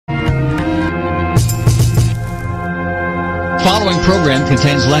Following program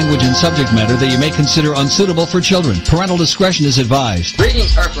contains language and subject matter that you may consider unsuitable for children. Parental discretion is advised.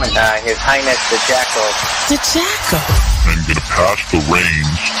 Greetings, Earthling. His Highness the Jackal. The Jackal. I'm going to pass the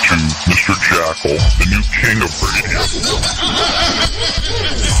reins to Mr. Jackal, the new king of radio.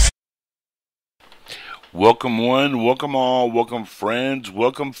 Welcome one, welcome all, welcome friends,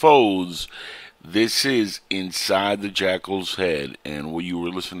 welcome foes. This is Inside the Jackal's Head, and what you were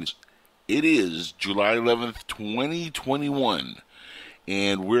listening to, it is July 11th, 2021,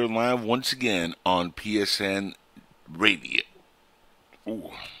 and we're live once again on PSN Radio.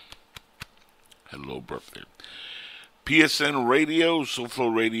 Ooh, hello, birthday. PSN Radio,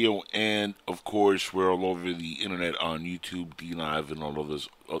 SoFlo Radio, and of course, we're all over the internet on YouTube, DLive, and all of those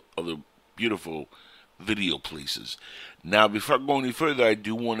other beautiful video places. Now, before I go any further, I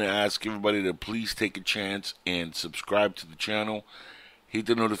do want to ask everybody to please take a chance and subscribe to the channel. Hit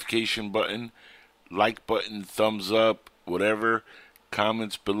the notification button, like button, thumbs up, whatever.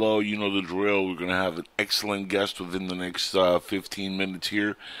 Comments below, you know the drill. We're going to have an excellent guest within the next 15 minutes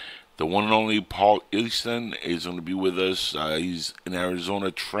here. The one and only Paul Easton is going to be with us. He's an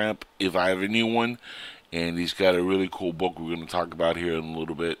Arizona tramp, if I ever knew one. And he's got a really cool book we're going to talk about here in a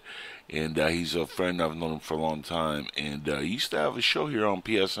little bit. And he's a friend. I've known him for a long time. And he used to have a show here on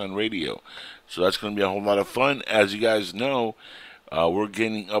PSN Radio. So that's going to be a whole lot of fun. As you guys know, we're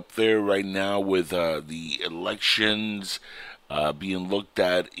getting up there right now with the elections being looked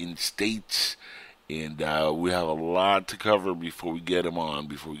at in states. And we have a lot to cover before we get him on,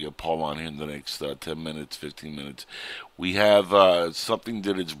 before we get Paul on here in the next 10 minutes, 15 minutes. We have something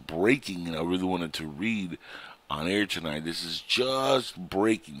that is breaking, and I really wanted to read on air tonight. This is just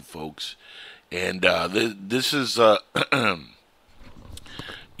breaking, folks. And this is, you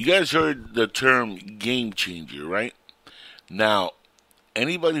guys heard the term game changer, right? Now,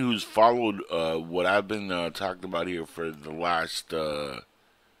 anybody who's followed what I've been talking about here for the last,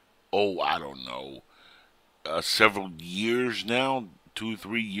 several years now,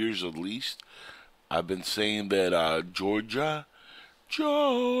 2-3 years at least, I've been saying that Georgia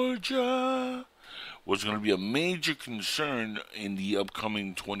was going to be a major concern in the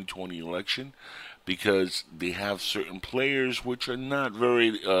upcoming 2020 election because they have certain players which are not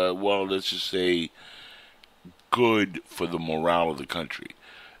very, let's just say, good for the morale of the country.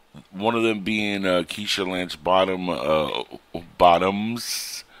 One of them being Keisha Lance Bottoms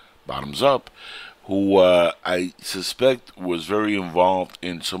Up, who I suspect was very involved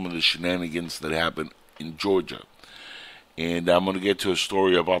in some of the shenanigans that happened in Georgia. And I'm going to get to a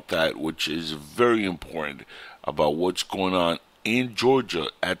story about that, which is very important about what's going on in Georgia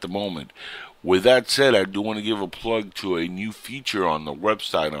at the moment. With that said, I do want to give a plug to a new feature on the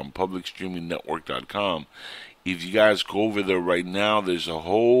website on publicstreamingnetwork.com. If you guys go over there right now, there's a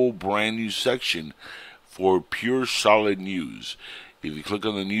whole brand new section for pure solid news. If you click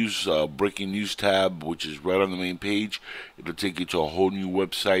on the news, breaking news tab, which is right on the main page, it'll take you to a whole new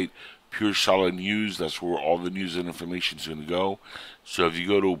website, Pure Solid News. That's where all the news and information is going to go. So if you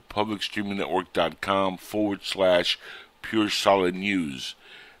go to publicstreamingnetwork.com/Pure Solid News,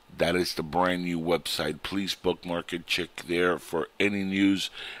 that is the brand new website. Please bookmark it, check there for any news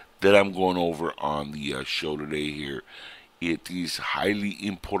that I'm going over on the show today here. It is highly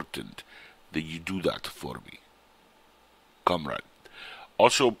important that you do that for me, comrade.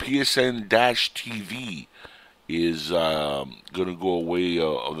 Also, PSN-TV is going to go away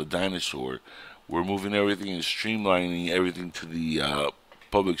of the dinosaur. We're moving everything and streamlining everything to the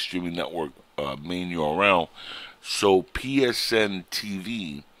Public Streaming Network main URL. So PSN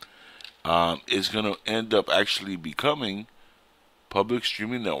TV is going to end up actually becoming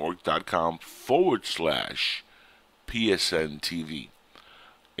publicstreamingnetwork.com/PSN TV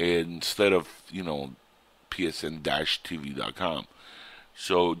instead of, PSN-TV.com.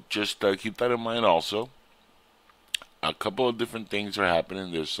 So just keep that in mind also. A couple of different things are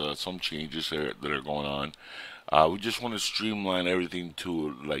happening. There's some changes that are going on. We just want to streamline everything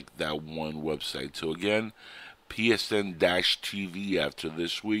to like that one website. So again, PSN-TV after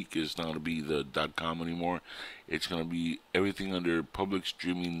this week is not going to be the .com anymore. It's going to be everything under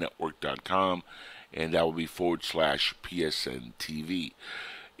publicstreamingnetwork.com, and that will be /PSN TV.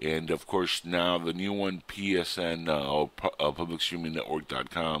 And of course, now the new one, PSN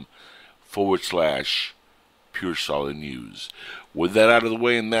publicstreamingnetwork.com /Pure Solid News. With that out of the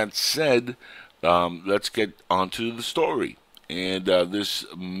way and that said, let's get onto the story. And this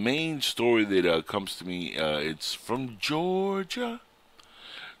main story that comes to me, it's from Georgia.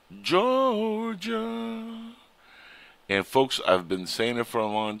 And folks, I've been saying it for a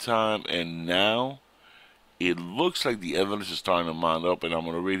long time, and now it looks like the evidence is starting to mount up, and I'm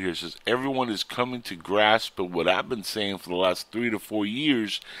going to read here. It says, everyone is coming to grasp of what I've been saying for the last 3 to 4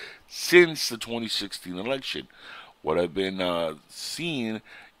 years since the 2016 election. What I've been seeing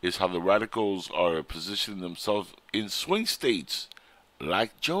is how the radicals are positioning themselves in swing states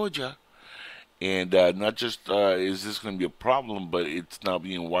like Georgia. And not just is this going to be a problem, but it's now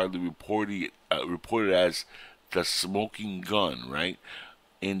being widely reported as the smoking gun, right?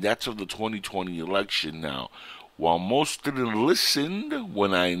 And that's of the 2020 election now. While most didn't listen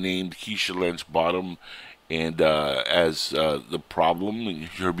when I named Keisha Lance Bottom and as the problem,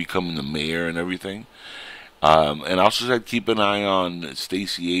 her becoming the mayor and everything. And I also said keep an eye on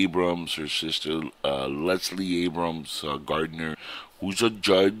Stacey Abrams, her sister Leslie Abrams Gardner, who's a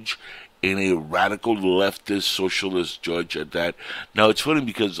judge and a radical leftist socialist judge at that. Now, it's funny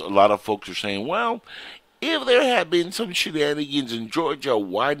because a lot of folks are saying, well, if there had been some shenanigans in Georgia,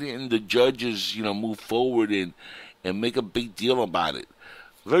 why didn't the judges, move forward and make a big deal about it?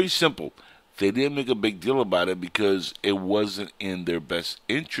 Very simple. They didn't make a big deal about it because it wasn't in their best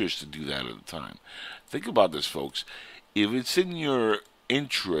interest to do that at the time. Think about this, folks. If it's in your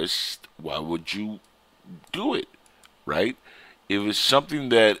interest, why would you do it, right? If it's something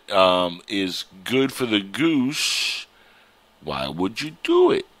that is good for the goose, why would you do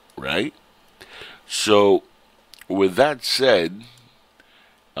it, right? So, with that said,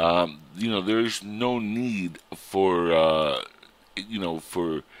 there's no need for,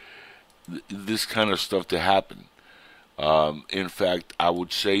 for this kind of stuff to happen. In fact, I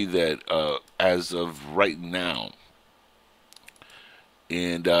would say that as of right now,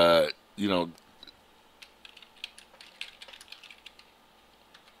 and, as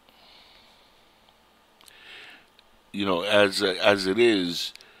it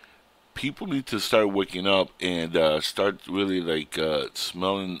is, people need to start waking up and start really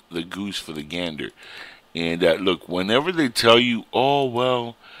smelling the goose for the gander. And look, whenever they tell you, oh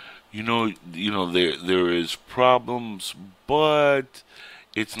well, there is problems, but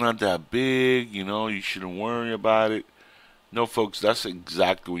it's not that big. You shouldn't worry about it. No, folks, that's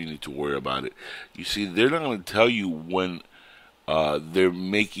exactly what you need to worry about it. You see, they're not going to tell you when they're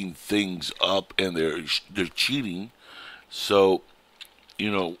making things up and they're cheating. So,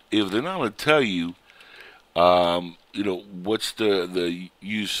 if they're not going to tell you, what's the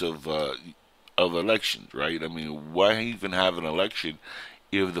use of elections, right? I mean, why even have an election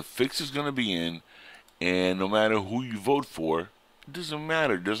if the fix is going to be in, and no matter who you vote for, it doesn't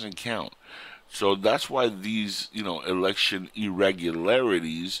matter, it doesn't count. So that's why these, election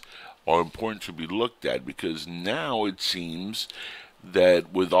irregularities are important to be looked at, because now it seems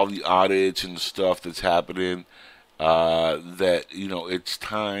that with all the audits and stuff that's happening, that it's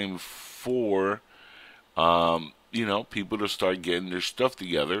time for people to start getting their stuff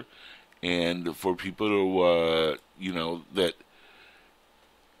together, and for people to that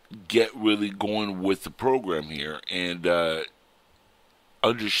get really going with the program here and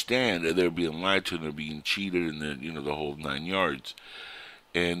understand that they're being lied to and they're being cheated and the whole 9 yards.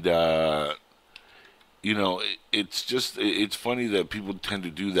 And it's funny that people tend to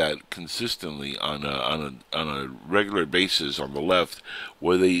do that consistently on a regular basis on the left,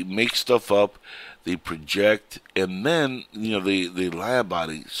 where they make stuff up, they project, and then they lie about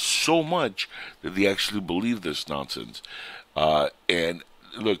it so much that they actually believe this nonsense. And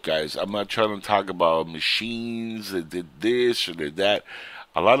look, guys, I'm not trying to talk about machines that did this or did that.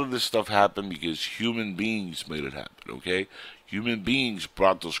 A lot of this stuff happened because human beings made it happen. Okay. Human beings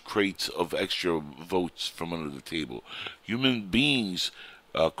brought those crates of extra votes from under the table. Human beings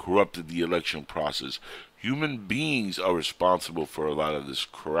corrupted the election process. Human beings are responsible for a lot of this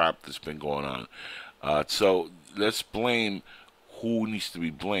crap that's been going on. So let's blame who needs to be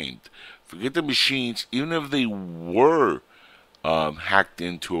blamed. Forget the machines, even if they were hacked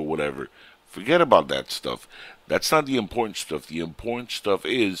into or whatever. Forget about that stuff. That's not the important stuff. The important stuff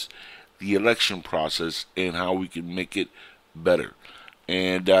is the election process and how we can make it better.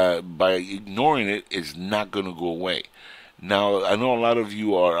 And by ignoring it, it's not going to go away. Now, I know a lot of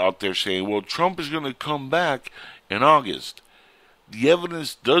you are out there saying, well, Trump is going to come back in August. The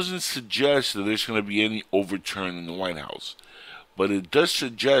evidence doesn't suggest that there's going to be any overturn in the White House. But it does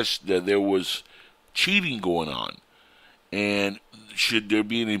suggest that there was cheating going on. And should there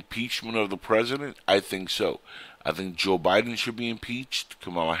be an impeachment of the president? I think so. I think Joe Biden should be impeached.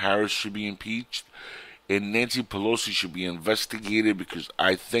 Kamala Harris should be impeached. And Nancy Pelosi should be investigated, because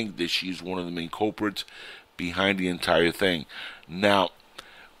I think that she's one of the main culprits behind the entire thing. Now,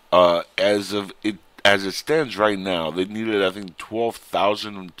 as it stands right now, they needed, I think,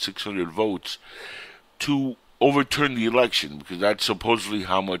 12,600 votes to overturn the election, because that's supposedly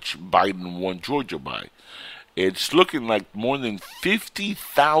how much Biden won Georgia by. It's looking like more than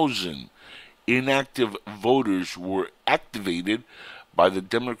 50,000 inactive voters were activated by the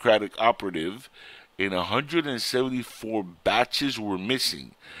Democratic operative, and 174 batches were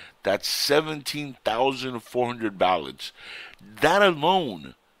missing. That's 17,400 ballots. That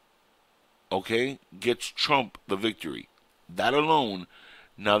alone, okay, gets Trump the victory. That alone.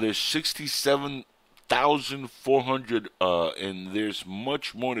 Now there's 67,400, and there's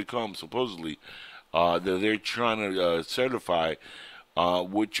much more to come, supposedly, that they're trying to certify,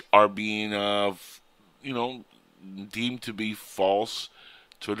 which are being, deemed to be false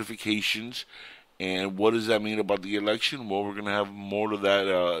certifications. And what does that mean about the election? Well, we're going to have more of that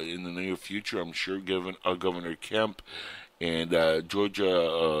in the near future, I'm sure, given Governor Kemp and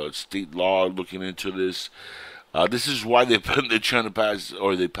Georgia state law looking into this. This is why they're trying to pass,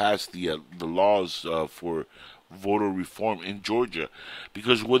 or they passed the laws for voter reform in Georgia,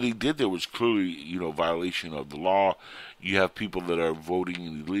 because what they did there was clearly, violation of the law. You have people that are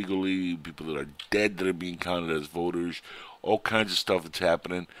voting illegally, people that are dead that are being counted as voters, all kinds of stuff that's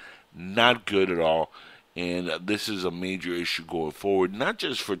happening. Not good at all, and this is a major issue going forward, not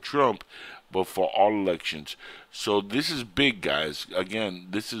just for Trump, but for all elections. So this is big, guys. Again,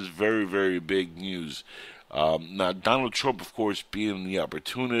 this is very, very big news. Now, Donald Trump, of course, being the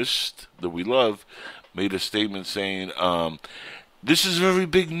opportunist that we love, made a statement saying, this is very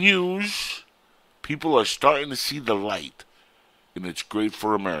big news. People are starting to see the light, and it's great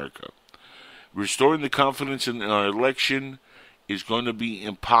for America. Restoring the confidence in our election is going to be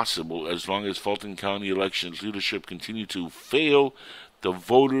impossible as long as Fulton County elections leadership continue to fail the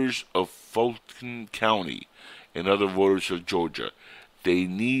voters of Fulton County and other voters of Georgia. They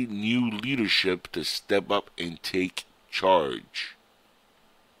need new leadership to step up and take charge.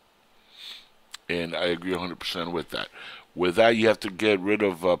 And I agree 100% with that. With that, you have to get rid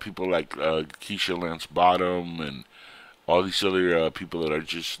of people like Keisha Lance Bottom and all these other people that are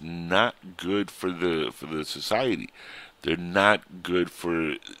just not good for the society. They're not good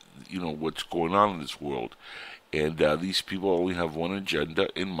for, what's going on in this world. And these people only have one agenda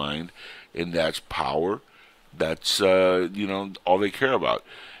in mind, and that's power. That's, all they care about.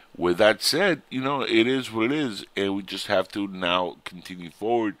 With that said, it is what it is, and we just have to now continue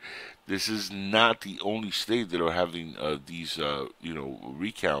forward. This is not the only state that are having these,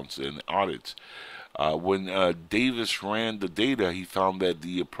 recounts and audits. When Davis ran the data, he found that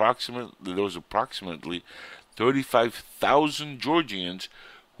there was approximately 35,000 Georgians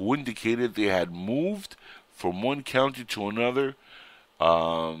who indicated they had moved from one county to another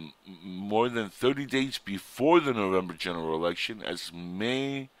more than 30 days before the November general election. As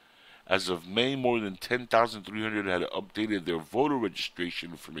of May, more than 10,300 had updated their voter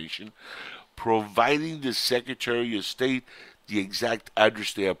registration information, providing the Secretary of State the exact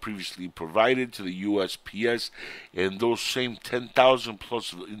address they have previously provided to the USPS, and those same 10,000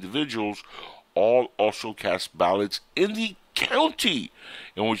 plus individuals all also cast ballots in the county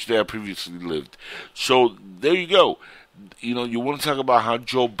in which they have previously lived. So there you go. You want to talk about how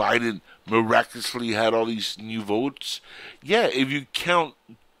Joe Biden miraculously had all these new votes? Yeah, if you count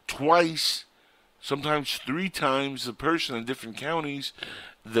twice, sometimes three times the person in different counties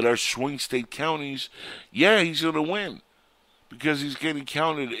that are swing state counties, yeah, he's going to win. Because he's getting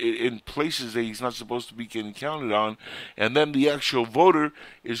counted in places that he's not supposed to be getting counted on, and then the actual voter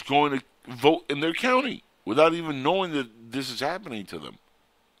is going to vote in their county without even knowing that this is happening to them.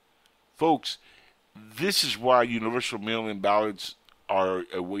 Folks, this is why universal mail-in ballots are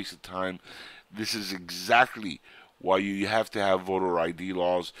a waste of time. This is exactly why you have to have voter ID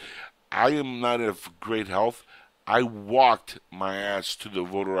laws. I am not in great health. I walked my ass to the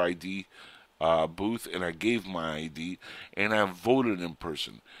voter ID booth, and I gave my ID, and I voted in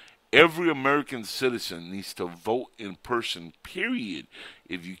person. Every American citizen needs to vote in person, period.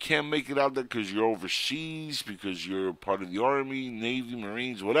 If you can't make it out there because you're overseas, because you're part of the Army, Navy,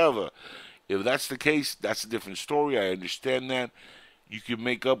 Marines, whatever, if that's the case, that's a different story. I understand that. You can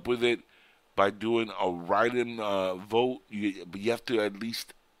make up with it by doing a write-in vote, but you have to at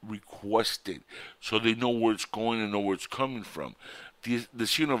least request it so they know where it's going and know where it's coming from.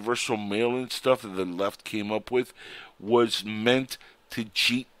 This universal mail-in stuff that the left came up with was meant to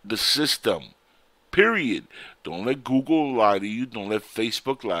cheat the system. Period. Don't let Google lie to you. Don't let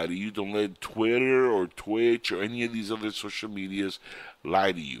Facebook lie to you. Don't let Twitter or Twitch or any of these other social medias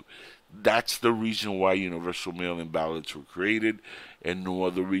lie to you. That's the reason why universal mail-in ballots were created, and no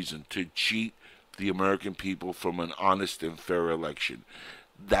other reason, to cheat the American people from an honest and fair election.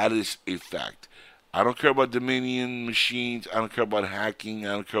 That is a fact. I don't care about Dominion machines. I don't care about hacking.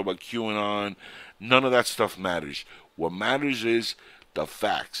 I don't care about QAnon. None of that stuff matters. What matters is the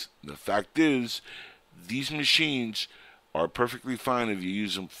facts. The fact is these machines are perfectly fine if you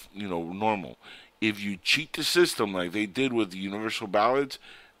use them, normal. If you cheat the system like they did with the universal ballots,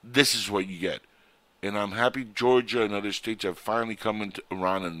 this is what you get. And I'm happy Georgia and other states have finally come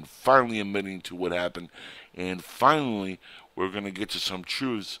around and finally admitting to what happened. And finally, we're going to get to some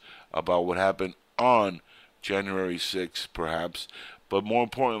truths about what happened on January 6th, perhaps. But more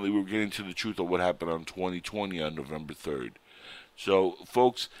importantly, we're getting to the truth of what happened on 2020 on November 3rd. So,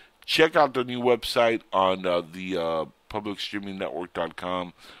 folks, check out the new website on the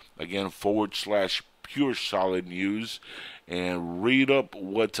publicstreamingnetwork.com. Again, /Pure Solid News. And read up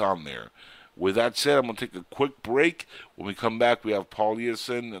what's on there. With that said, I'm going to take a quick break. When we come back, we have Paul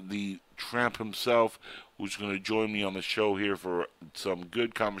Eason, the tramp himself, who's going to join me on the show here for some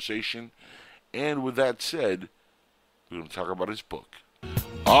good conversation. And with that said, we're going to talk about his book.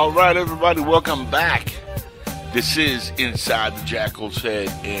 All right, everybody, welcome back. This is Inside the Jackal's Head.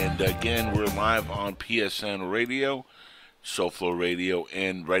 And again, we're live on PSN Radio, SoFlo Radio.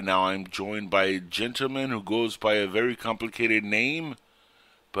 And right now I'm joined by a gentleman who goes by a very complicated name,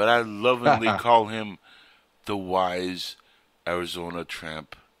 but I lovingly call him the Wise Arizona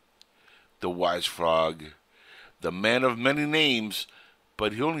Tramp, the Wise Frog, the man of many names,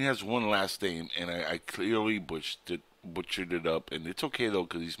 but he only has one last name, and I clearly butchered it up, and it's okay, though,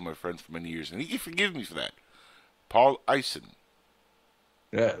 because he's my friend for many years, and he can forgive me for that. Paul Eason.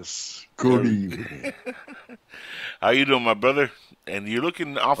 Yes, good evening. How you doing, my brother? And you're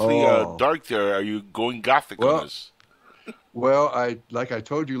looking awfully dark there. Are you going gothic on us? Well, like I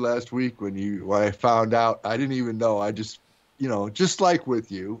told you last week when I found out, I didn't even know. I just, just like with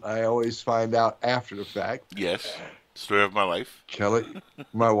you, I always find out after the fact. Yes, story of my life. Kelly,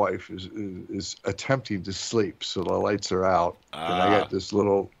 my wife is attempting to sleep, so the lights are out, and I got this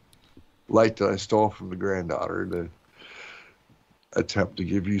little light that I stole from the granddaughter to attempt to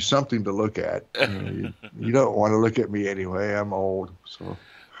give you something to look at. You don't want to look at me anyway. I'm old, so.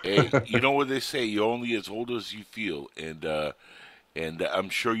 Hey, you know what they say? You're only as old as you feel, and I'm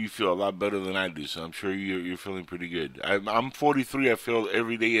sure you feel a lot better than I do. So I'm sure you're feeling pretty good. I'm 43. I feel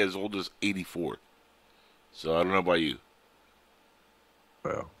every day as old as 84. So I don't know about you.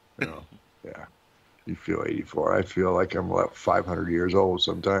 Well, yeah, you feel 84. I feel like I'm about 500 years old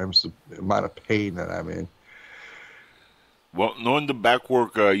sometimes. The amount of pain that I'm in. Well, knowing the back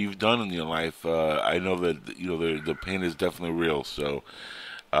work you've done in your life, I know that the pain is definitely real. So.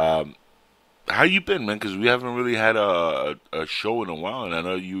 How you been, man? Because we haven't really had a show in a while, and I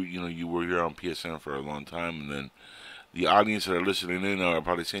know you were here on PSN for a long time, and then the audience that are listening in are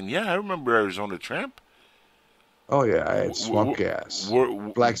probably saying, "Yeah, I remember Arizona Tramp." Oh yeah, I had Swamp Gas,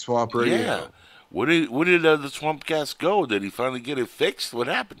 Black Swamp Radio. Yeah, where did the Swamp Gas go? Did he finally get it fixed? What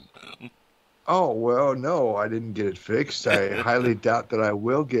happened? Oh well, no, I didn't get it fixed. I highly doubt that I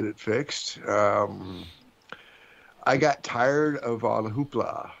will get it fixed. I got tired of all the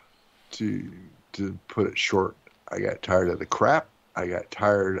hoopla, to put it short. I got tired of the crap. I got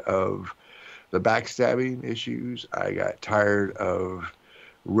tired of the backstabbing issues. I got tired of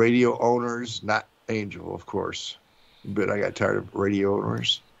radio owners, not Angel, of course, but I got tired of radio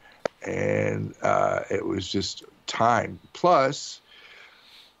owners. And it was just time. Plus,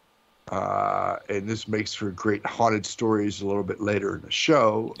 and this makes for great haunted stories a little bit later in the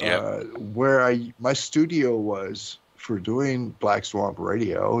show, where my studio was for doing Black Swamp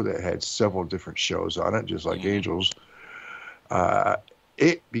Radio that had several different shows on it, just like Angels.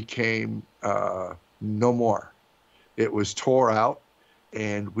 It became no more. It was tore out,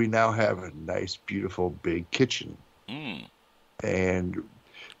 and we now have a nice, beautiful, big kitchen. And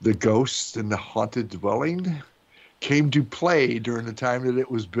the ghosts in the haunted dwelling came to play during the time that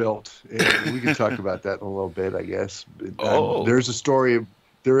it was built, and we can talk about that in a little bit, I guess. There is a story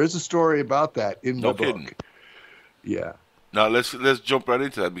about that in the book. Kidding. Yeah. Now let's jump right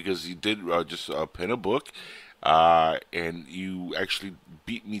into that, because you did just pen a book, and you actually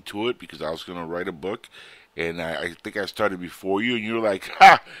beat me to it because I was going to write a book, and I think I started before you, and you were like,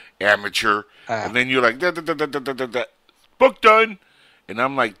 "Ha, amateur," and then you're like, "Book done." And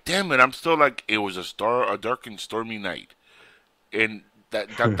I'm like, damn it, I'm still like, it was a dark and stormy night. And that,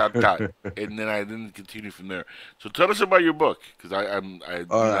 and then I didn't continue from there. So tell us about your book, because I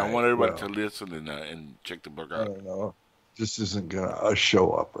want everybody to listen and check the book out. I don't know. This isn't going to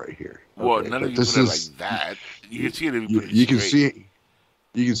show up right here. Well, none of you put it like that. You can see it if you put it straight.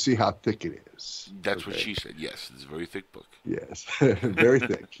 You can see how thick it is. That's what she said. Yes, it's a very thick book. Yes, very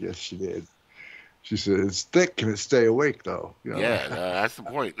thick. Yes, she did. She said, "It's thick. Can it stay awake, though?" Yeah, that's the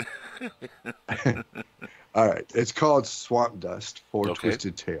point. All right. It's called Swamp Dust, Four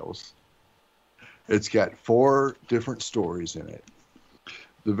Twisted Tales. It's got 4 different stories in it.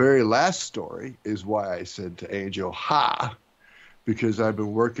 the very last story is why I said to Angel, ha, because I've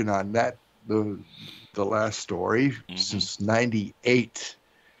been working on that, the last story, since 98.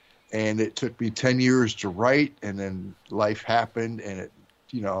 And it took me 10 years to write, and then life happened, and it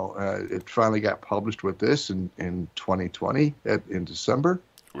finally got published with this in 2020 in December.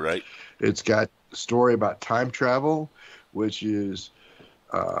 Right. It's got a story about time travel, which is,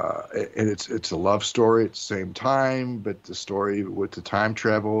 and it's a love story at the same time, but the story with the time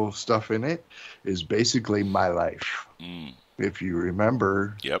travel stuff in it is basically my life. If you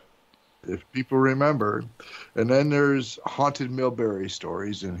remember. Yep. If people remember. And then there's haunted Millbury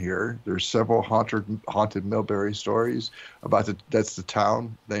stories in here. There's several haunted Millbury stories about that's the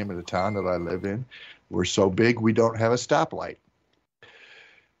town, name of the town that I live in. We're so big we don't have a stoplight.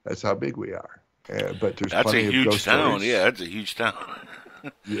 That's how big we are. But there's that's plenty a of huge ghost town. stories. Yeah, that's a huge town.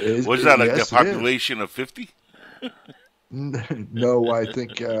 What's that, like the population of 50? No, I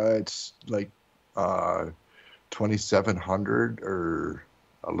think it's like 2,700 or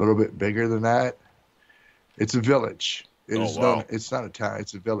a little bit bigger than that. It's a village. It's not a town.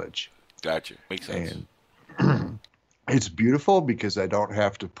 It's a village. Gotcha. Makes sense. And it's beautiful because I don't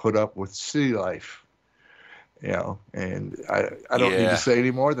have to put up with city life. And I don't need to say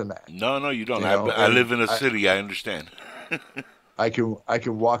any more than that. No, you don't. I live in a city. I understand. I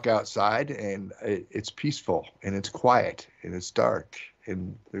can walk outside and it's peaceful and it's quiet and it's dark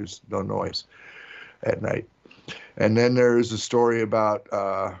and there's no noise at night. And then there's a story about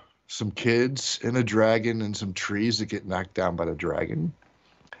some kids and a dragon and some trees that get knocked down by the dragon.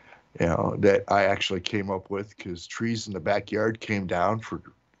 That I actually came up with because trees in the backyard came down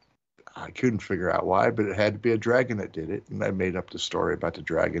I couldn't figure out why, but it had to be a dragon that did it. And I made up the story about the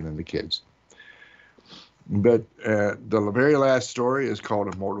dragon and the kids. But the very last story is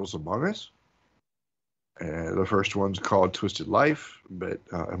called Immortals Among Us. The first one's called Twisted Life, but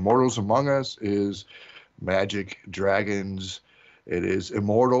Immortals Among Us is magic, dragons. It is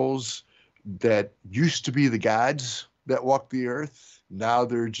immortals that used to be the gods that walked the earth. Now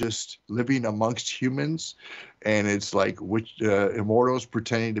they're just living amongst humans. And it's like immortals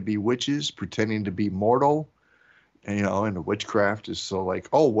pretending to be witches, pretending to be mortal. And the witchcraft is so like,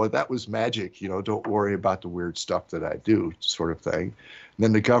 oh, well, that was magic. Don't worry about the weird stuff that I do, sort of thing. And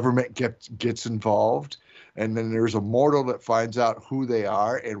then the government gets involved. And then there's a mortal that finds out who they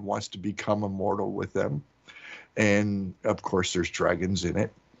are and wants to become immortal with them. And, of course, there's dragons in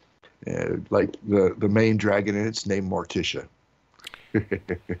it. Like the main dragon in it's named Morticia.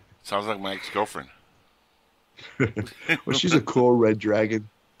 Sounds like my ex-girlfriend. Well, she's a cool red dragon.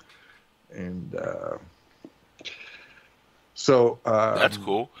 And so that's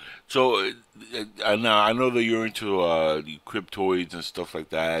cool. So now I know that you're into the cryptoids and stuff like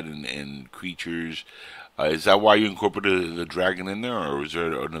that and creatures. Is that why you incorporated the dragon in there, or is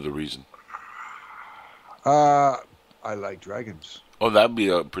there another reason? I like dragons. Oh, that'd be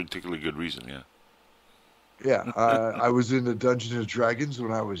a particularly good reason, yeah. Yeah, I was into Dungeons and Dragons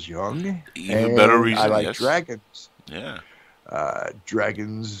when I was young. Even better reason, I like yes. dragons. Yeah.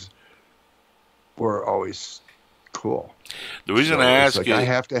 Dragons were always cool. The reason I ask is I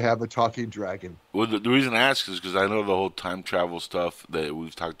have to have a talking dragon. Well, the reason I ask is because I know the whole time travel stuff that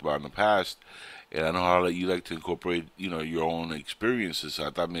we've talked about in the past, and I know how you like to incorporate, your own experiences. So I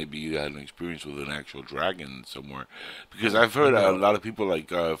thought maybe you had an experience with an actual dragon somewhere, because I've heard a lot of people, like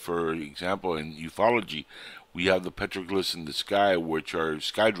for example, in ufology, we have the petroglyphs in the sky, which are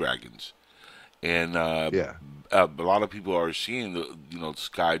sky dragons, and a lot of people are seeing the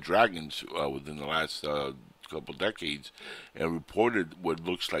sky dragons within the last couple decades, and reported what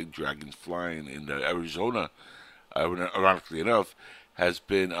looks like dragons flying in Arizona. Ironically enough, has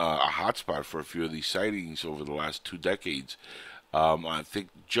been a hotspot for a few of these sightings over the last 2 decades. I think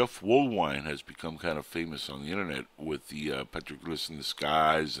Jeff Woolwine has become kind of famous on the internet with the petroglyphs in the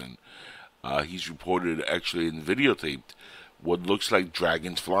skies, and he's reported actually and videotaped what looks like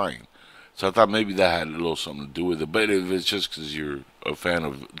dragons flying. So I thought maybe that had a little something to do with it, but if it's just because you're a fan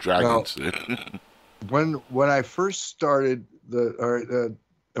of dragons. When I first started the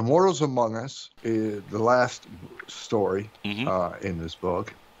Immortals Among Us, the last story in this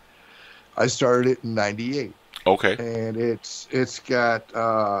book, I started it in '98. Okay. And it's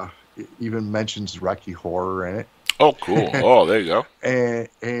got it even mentions Rocky Horror in it. Oh, cool. Oh, there you go.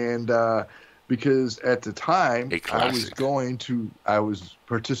 and because at the time I was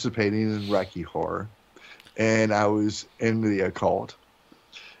participating in Rocky Horror, and I was in the occult.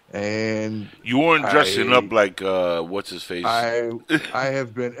 And you weren't dressing up like what's his face? I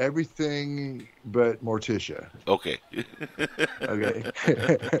have been everything but Morticia. Okay. Okay.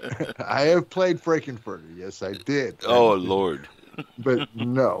 I have played Frankenfurter. Yes, I did. Oh Lord. but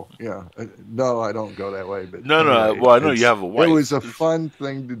no, no, I don't go that way. But No. anyway, Well, I know you have a wife. It was a fun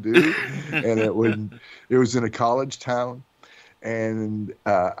thing to do, and it was in a college town, and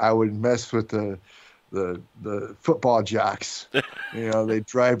I would mess with the football jocks. They'd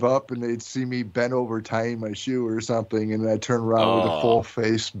drive up and they'd see me bent over tying my shoe or something, and I'd turn around with a full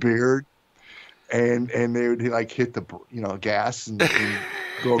face beard, and they would like hit the gas and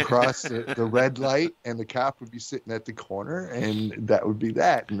go across the red light, and the cop would be sitting at the corner, and that would be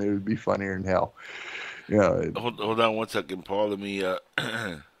that, and it would be funnier than hell. Hold on one second, Paul. Let me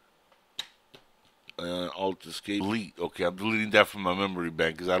Alt Escape delete. Okay, I'm deleting that from my memory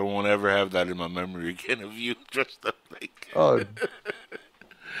bank because I don't want to ever have that in my memory again of you dressed up like.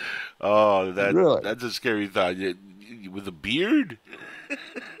 Really? That's a scary thought. With a beard.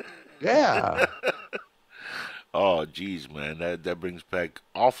 Yeah. Oh, geez, man, that brings back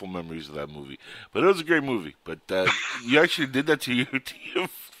awful memories of that movie. But it was a great movie. But you actually did that to your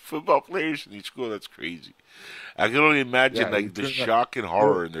football players in your school. That's crazy. I can only imagine the shock and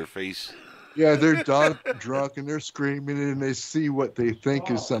horror in their face. Yeah, they're drunk and they're screaming, and they see what they think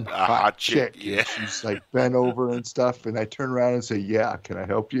is some hot chick. Yeah. She's like bent over and stuff, and I turn around and say, "Yeah, can I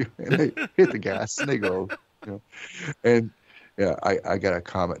help you?" And they hit the gas and they go, and yeah, I got to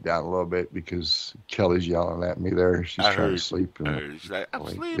calm it down a little bit because Kelly's yelling at me there. She's trying to sleep. She's like, I'm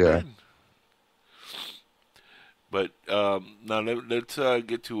sleeping. Yeah. But now let's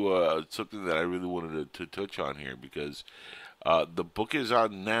get to something that I really wanted to touch on here because the book is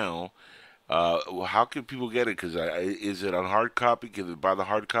on now. How can people get it? Because is it on hard copy? Can they buy the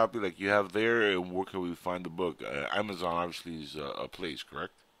hard copy like you have there? And where can we find the book? Amazon obviously is a place,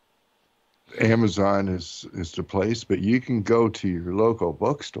 correct? Amazon is the place, but you can go to your local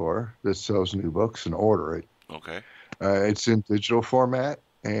bookstore that sells new books and order it. Okay. It's in digital format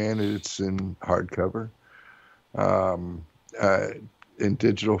and it's in hardcover. In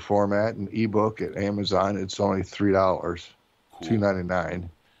digital format and ebook at Amazon, it's only $3, cool. $2.99.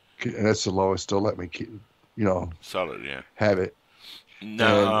 And that's the lowest they'll let me keep, solid, yeah. Have it.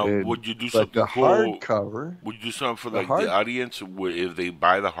 Now, would you do something the cool? Hardcover. Would you do something for the audience? If they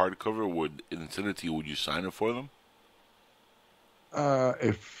buy the hardcover, and send it to you, would you sign it for them?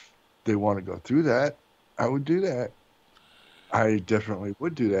 If they want to go through that, I would do that. I definitely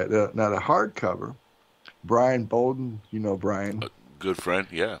would do that. Now, the hardcover, Brian Bolden, Brian. Good friend,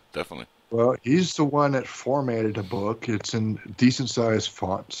 yeah, definitely. Well, he's the one that formatted the book. It's in decent-sized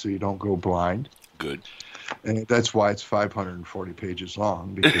font, so you don't go blind. Good. And that's why it's 540 pages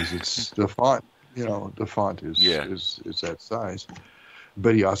long, because it's the font. The font is that size.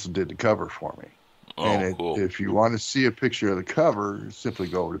 But he also did the cover for me. Oh, and cool. If you want to see a picture of the cover, simply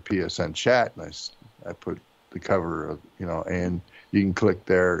go over to PSN chat, and I put the cover of, and you can click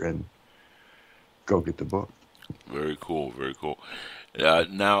there and go get the book. Very cool. Very cool.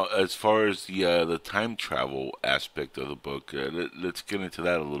 Now, as far as the time travel aspect of the book, let's get into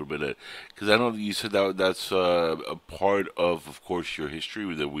that a little bit. Because I know that you said that's a part of course, your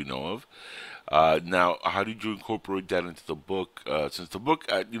history that we know of. Now, how did you incorporate that into the book? Since the book,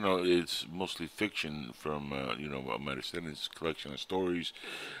 it's mostly fiction from, my understanding, it's a collection of stories.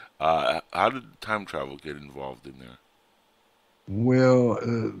 How did time travel get involved in there? Well,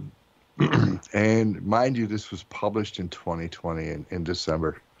 and mind you, this was published in 2020 in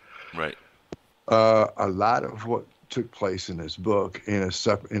December. Right. A lot of what took place in this book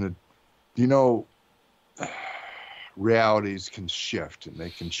realities can shift and they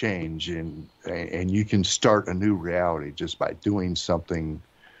can change, and you can start a new reality just by doing something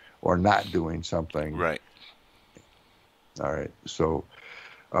or not doing something. Right. All right. So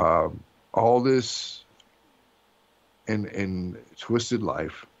all this in Twisted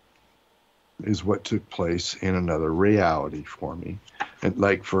Life is what took place in another reality for me. And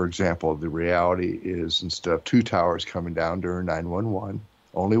like, for example, the reality is instead of 2 towers coming down during 911,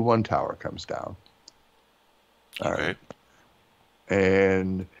 only 1 tower comes down. All right.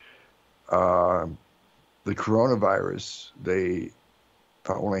 And the coronavirus, they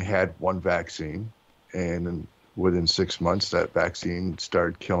only had 1 vaccine, and within 6 months, that vaccine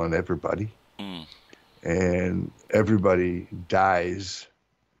started killing everybody. And everybody dies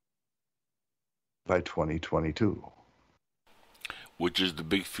by 2022. Which is the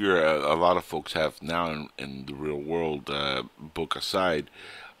big fear a lot of folks have now in the real world, book aside.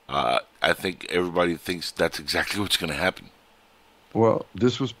 I think everybody thinks that's exactly what's going to happen. Well,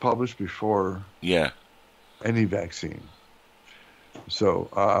 this was published before any vaccine. So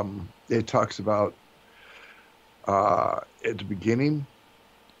it talks about, at the beginning,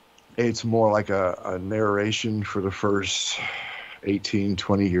 it's more like a narration for the first 18,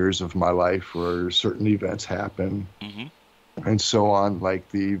 20 years of my life where certain events happen. Mm-hmm. and so on, like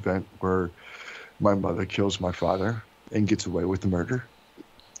the event where my mother kills my father and gets away with the murder.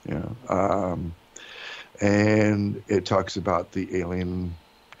 And it talks about the alien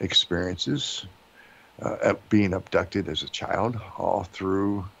experiences, being abducted as a child, all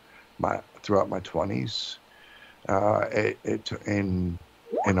throughout my 20s, and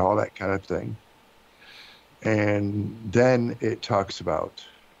all that kind of thing. And then it talks about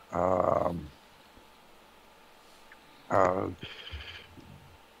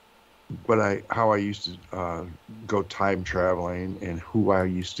how I used to go time traveling, and who I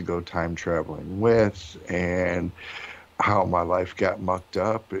used to go time traveling with, and how my life got mucked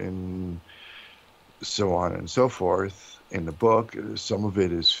up, and so on and so forth. In the book, some of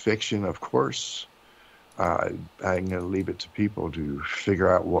it is fiction, of course. I'm going to leave it to people to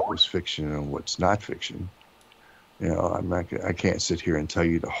figure out what was fiction and what's not fiction. I can't sit here and tell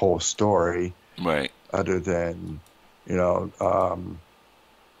you the whole story, right? Other than,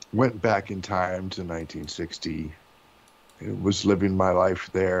 went back in time to 1960. Was living my life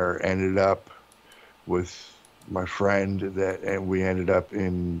there. Ended up with my friend and we ended up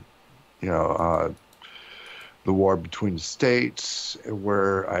in, the war between the states,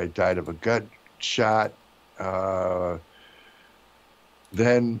 where I died of a gut shot.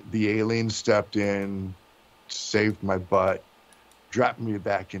 Then the aliens stepped in, saved my butt, dropped me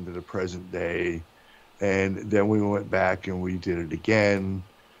back into the present day, and then we went back and we did it again,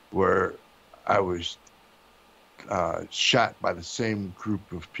 where I was shot by the same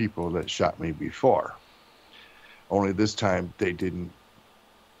group of people that shot me before. Only this time they didn't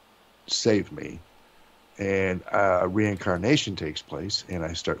save me. And reincarnation takes place, and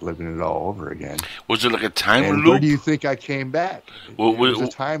I start living it all over again. Was it like a time loop? Where do you think I came back? Well, it was a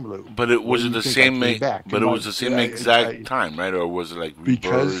time loop. But it was the same. But it was the same exact time, right? Or was it like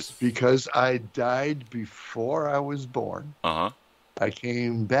rebirth? Because I died before I was born. I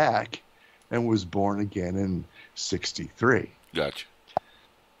came back and was born again in 1963. Gotcha.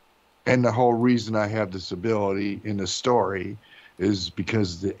 And the whole reason I have this ability in the story is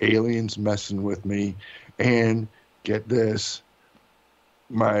because the aliens messing with me. And get this,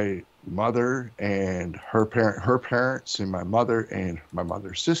 my mother and her parents, and my mother and my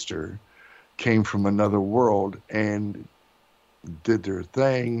mother's sister came from another world and did their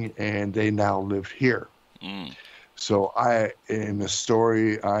thing, and they now live here. So in the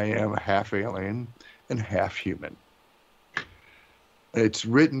story, I am half alien and half human. It's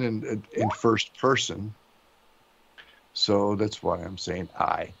written in first person, so that's why I'm saying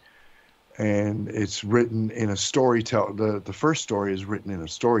I. And it's written in a storyteller. The first story is written in a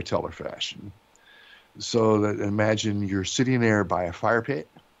storyteller fashion. So that imagine you're sitting there by a fire pit,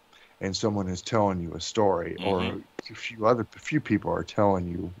 and someone is telling you a story, or a few people are telling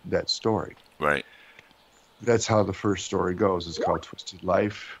you that story. Right. That's how the first story goes. It's called Twisted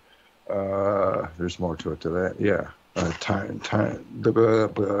Life. There's more to it to that. Yeah. Time.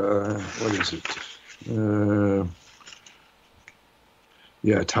 What is it?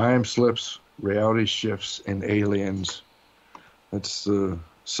 Yeah, time slips, reality shifts, and aliens. That's the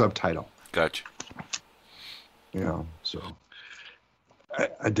subtitle. Gotcha. So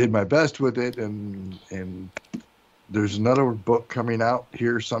I did my best with it, and there's another book coming out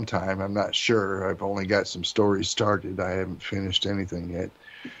here sometime. I'm not sure. I've only got some stories started. I haven't finished anything yet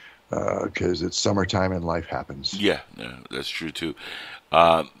because it's summertime and life happens. Yeah, that's true too.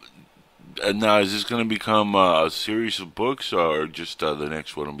 Now, is this going to become a series of books, or just the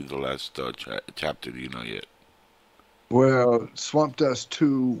next one will be the last chapter? Do you know yet? Well, Swamp Dust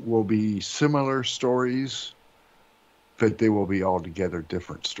 2 will be similar stories, but they will be altogether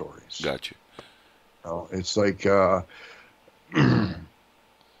different stories. Gotcha. It's like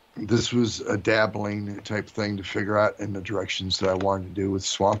this was a dabbling type thing to figure out in the directions that I wanted to do with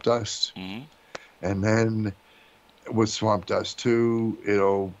Swamp Dust. And then with Swamp Dust 2,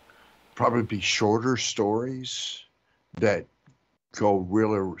 it'll probably be shorter stories that go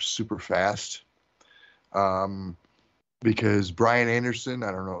really super fast. Because Brian Anderson,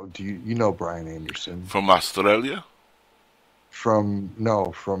 I don't know, do you know Brian Anderson? From Australia?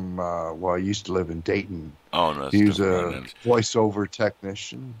 Well, I used to live in Dayton. Oh, no. He's a voiceover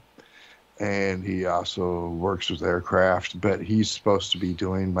technician, and he also works with aircraft, but he's supposed to be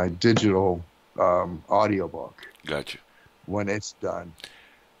doing my digital audiobook. Gotcha. When it's done.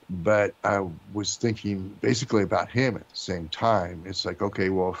 But I was thinking basically about him at the same time. It's like, okay,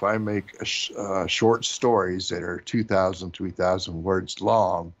 well, if I make short stories that are 2,000, 3,000 words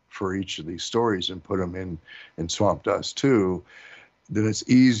long for each of these stories and put them in Swamp Dust 2, then it's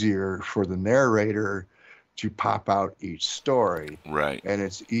easier for the narrator to pop out each story. Right. And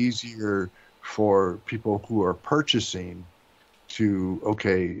it's easier for people who are purchasing to,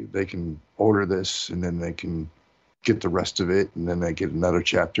 okay, they can order this and then they can get the rest of it, and then they get another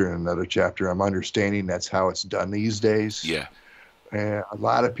chapter and another chapter. I'm understanding that's how it's done these days. Yeah. And a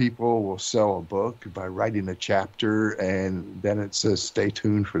lot of people will sell a book by writing a chapter, and then it says stay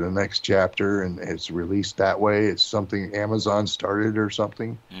tuned for the next chapter, and it's released that way. It's something Amazon started or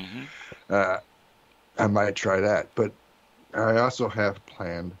something. Mm-hmm. I might try that. But I also have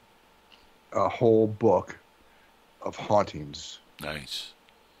planned a whole book of hauntings. Nice.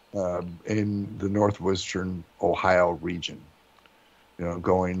 In the northwestern Ohio region. You know,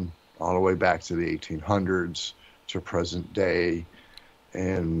 going all the way back to the 1800s to present day,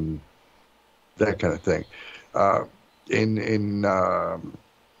 and that kind of thing. In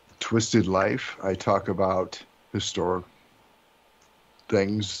Twisted Life, I talk about historic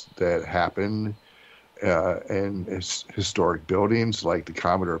things that happen in historic buildings like the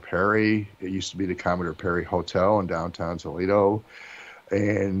Commodore Perry. It used to be the Commodore Perry Hotel in downtown Toledo,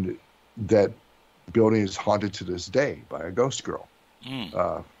 and that building is haunted to this day by a ghost girl,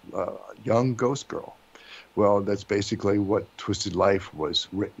 a young ghost girl. Well, that's basically what Twisted Life was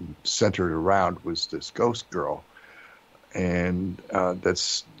written, centered around, was this ghost girl. And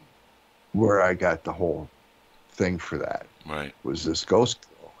that's where I got the whole thing for that. Right. Was this ghost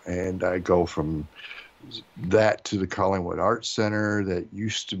girl. And I go from that to the Collingwood Arts Center that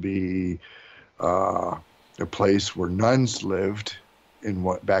used to be a place where nuns lived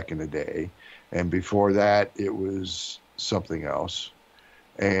back in the day. And before that, it was something else.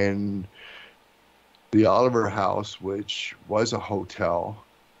 And the Oliver House, which was a hotel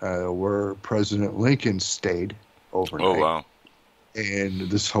where President Lincoln stayed overnight. Oh, wow.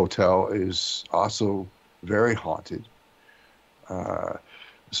 And this hotel is also very haunted.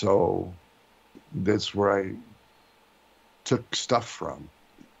 So that's where I took stuff from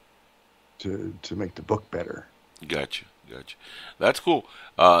to make the book better. Gotcha. That's cool.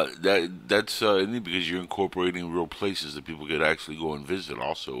 That's neat because you're incorporating real places that people could actually go and visit.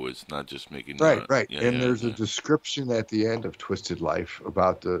 Also, it's not just making right. Yeah, and there's a description at the end of Twisted Life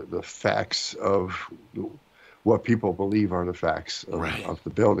about the facts of what people believe are the facts of the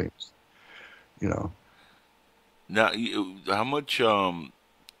buildings. You know. Now, how much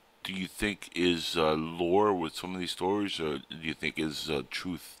do you think is lore with some of these stories, or do you think is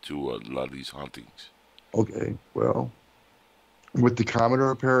truth to a lot of these hauntings? Okay, well, with the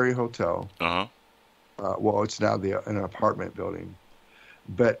Commodore Perry Hotel, well, it's now an apartment building,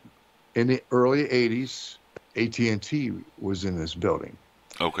 but in the early 80s, AT&T was in this building.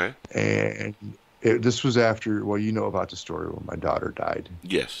 Okay. And this was after, well, you know about the story when my daughter died.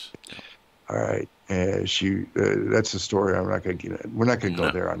 Yes. All right. And that's a story I'm not going to get. We're not going to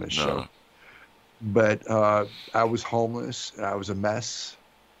go there on this show. But I was homeless, and I was a mess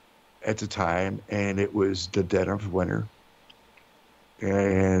at the time, and it was the dead of winter.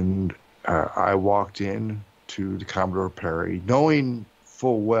 And I walked in to the Commodore Perry, knowing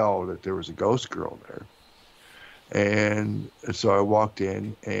full well that there was a ghost girl there. And so I walked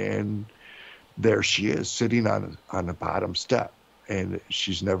in, and there she is, sitting on the bottom step. And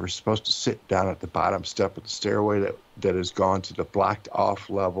she's never supposed to sit down at the bottom step of the stairway that has gone to the blocked off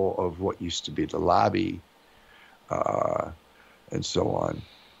level of what used to be the lobby, and so on.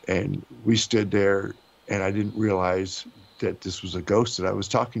 And we stood there, and I didn't realize that this was a ghost that I was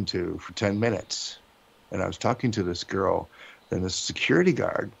talking to for 10 minutes. And I was talking to this girl, and the security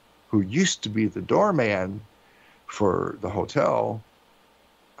guard, who used to be the doorman for the hotel,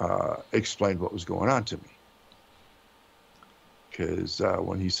 explained what was going on to me. Because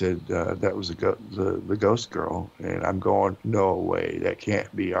when he said that was the ghost girl, and I'm going, no way, that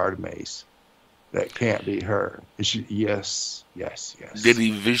can't be Artemis. That can't be her. And she, yes. Did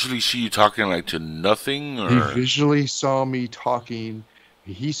he visually see you talking like to nothing? Or? He visually saw me talking.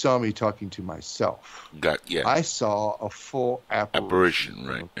 He saw me talking to myself. I saw a full apparition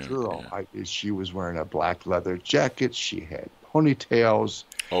right? Girl. Yeah. She was wearing a black leather jacket. She had ponytails.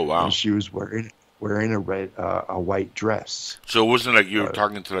 Oh wow! And she was wearing a white dress. So it wasn't like you were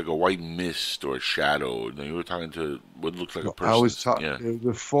talking to like a white mist or a shadow. No, you were talking to what looked like a person. I was talking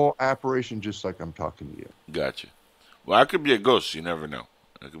the full apparition, just like I'm talking to you. Gotcha. Well, I could be a ghost. You never know.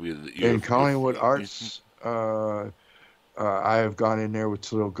 I could be. In Collingwood Arts, I have gone in there with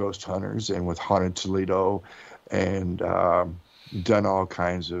Toledo Ghost Hunters and with Haunted Toledo, and done all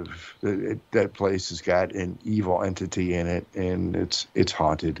kinds of. That place has got an evil entity in it, and it's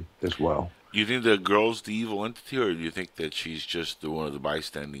haunted as well. You think the girl's the evil entity, or do you think that she's just one of the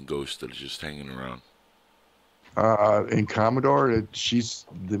bystanding ghosts that is just hanging around? In Commodore, she's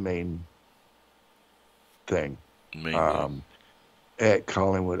the main thing. At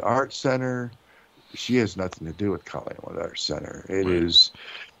Collingwood Arts Center, She has nothing to do with Collingwood Arts Center. It is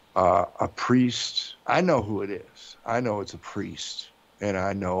a priest. I know who it is. I know it's a priest, and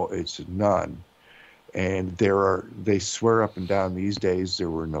I know it's a nun. And they swear up and down these days there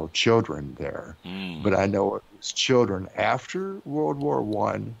were no children there. But I know it was children after World War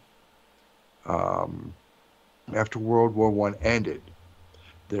One. After World War One ended,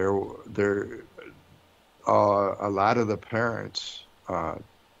 there a lot of the parents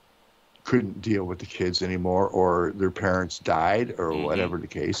couldn't deal with the kids anymore, or their parents died, or whatever the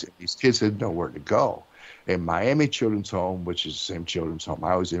case. And these kids had nowhere to go. And Miami Children's Home, which is the same children's home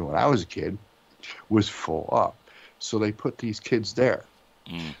I was in when I was a kid, was full up. So they put these kids there.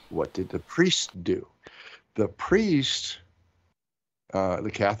 What did the priest do? The priest,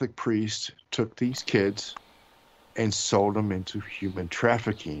 the Catholic priest, took these kids and sold them into human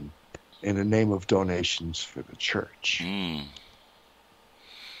trafficking in the name of donations for the church.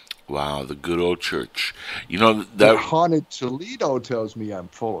 Wow, the good old church. You know, that haunted Toledo tells me I'm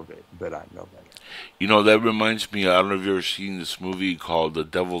full of it, but I know better. You know, that reminds me, I don't know if you've ever seen this movie called The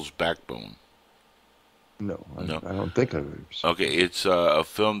Devil's Backbone. No, I don't think I've ever seen it. Okay, it's a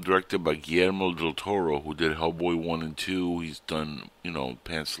film directed by Guillermo del Toro, who did Hellboy 1 and 2. He's done,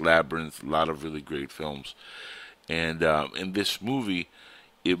 Pan's Labyrinth, a lot of really great films. And in this movie,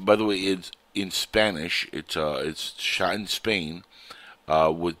 by the way, it's in Spanish. It's shot in Spain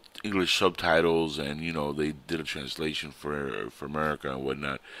with English subtitles, and, they did a translation for America and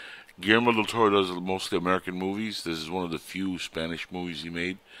whatnot. Guillermo del Toro does mostly American movies. This is one of the few Spanish movies he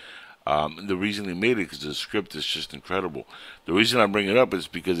made. The reason he made it because the script is just incredible. The reason I bring it up is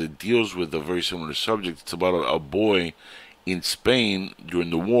because it deals with a very similar subject. It's about a boy in Spain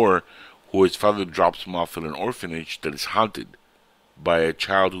during the war who his father drops him off at an orphanage that is haunted by a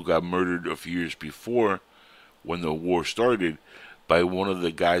child who got murdered a few years before when the war started by one of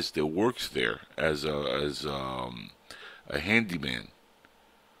the guys that works there as a handyman.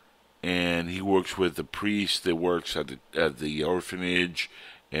 And he works with the priest that works at the orphanage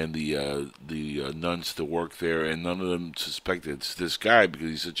and the nuns that work there, and none of them suspect it's this guy because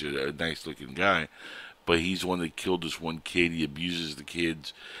he's such a nice-looking guy. But he's the one that killed this one kid. He abuses the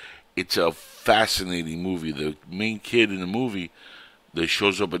kids. It's a fascinating movie. The main kid in the movie that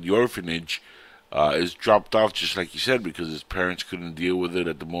shows up at the orphanage is dropped off, just like you said, because his parents couldn't deal with it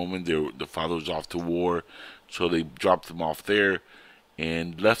at the moment. The father was off to war, so they dropped him off there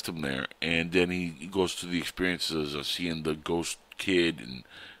and left him there. And then he goes through the experiences of seeing the ghost kid and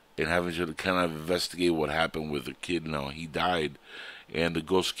having to kind of investigate what happened with the kid and how he died. And the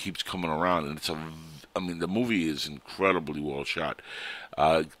ghost keeps coming around, and the movie is incredibly well shot.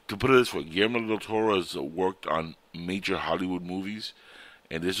 To put it this way, Guillermo del Toro has worked on major Hollywood movies,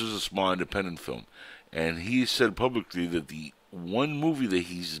 and this was a small independent film. And he said publicly that the one movie that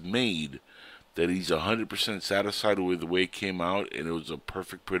he's made that he's 100% satisfied with the way it came out, and it was a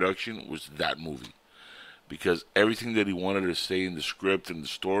perfect production, was that movie. Because everything that he wanted to say in the script and the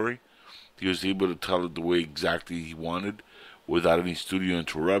story, he was able to tell it the way exactly he wanted, without any studio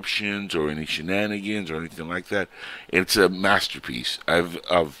interruptions or any shenanigans or anything like that. It's a masterpiece.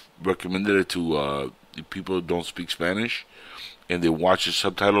 I've recommended it to people who don't speak Spanish, and they watch the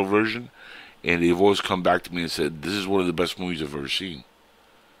subtitle version, and they've always come back to me and said, this is one of the best movies I've ever seen.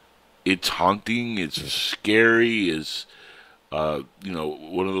 It's haunting, it's scary, it's one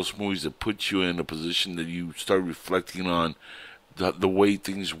of those movies that puts you in a position that you start reflecting on the way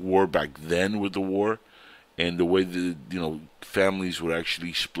things were back then with the war, and the way that families would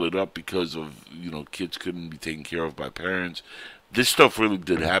actually split up because of kids couldn't be taken care of by parents. This stuff really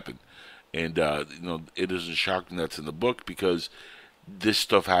did happen, and it isn't shocking that's in the book because this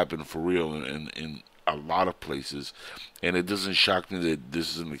stuff happened for real in a lot of places, and it doesn't shock me that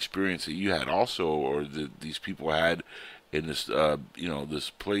this is an experience that you had also, or that these people had in this this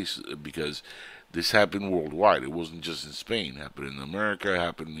place, because this happened worldwide. It wasn't just in Spain. It happened in America. It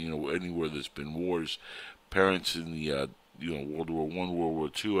happened anywhere there's been wars. Parents in the World War I, World War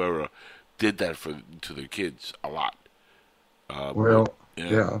II era did that to their kids a lot.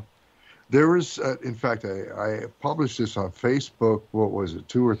 Yeah. There was, in fact, I published this on Facebook. What was it,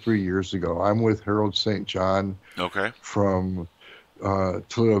 2 or 3 years ago? I'm with Harold St. John. Okay. From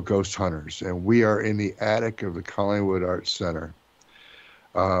Toledo Ghost Hunters, and we are in the attic of the Collingwood Arts Center.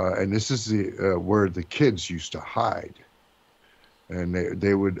 And this is where the kids used to hide, and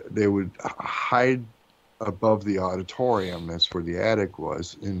they would hide above the auditorium. That's where the attic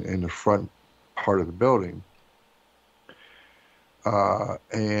was, in the front part of the building.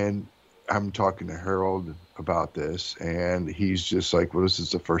 And I'm talking to Harold about this, and he's just like, well, this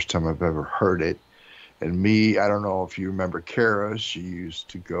is the first time I've ever heard it. And me, I don't know if you remember Kara. She used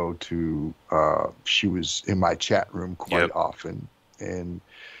to go to. She was in my chat room quite often, and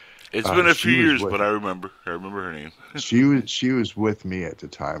it's been a few years, but I remember her name. she was with me at the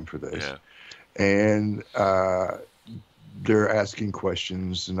time for this, and they're asking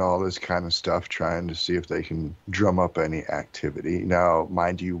questions and all this kind of stuff, trying to see if they can drum up any activity. Now,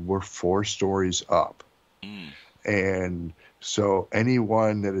 mind you, we're 4 stories up, and so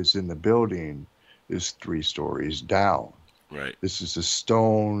anyone that is in the building is 3 stories down. Right. This is a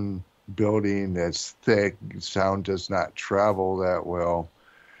stone building that's thick. Sound does not travel that well.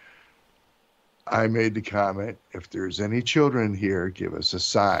 I made the comment, if there's any children here, give us a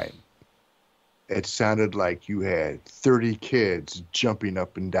sign. It sounded like you had 30 kids jumping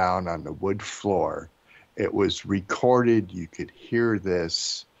up and down on the wood floor. It was recorded. You could hear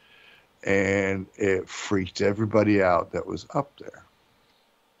this, and it freaked everybody out that was up there.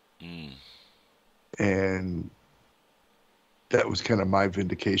 And that was kind of my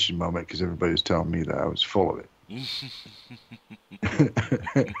vindication moment, because everybody was telling me that I was full of it.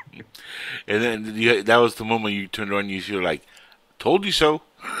 And then that was the moment you turned on. You were like, "Told you so."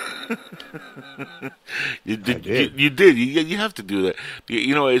 You did. You have to do that.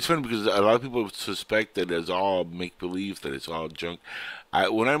 You know, it's funny because a lot of people suspect that it's all make believe, that it's all junk.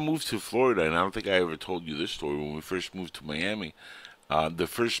 When I moved to Florida, and I don't think I ever told you this story, when we first moved to Miami, the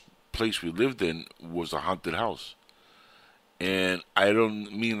first place we lived in was a haunted house. And I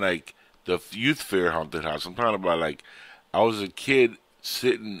don't mean like the youth fair haunted house. I'm talking about like I was a kid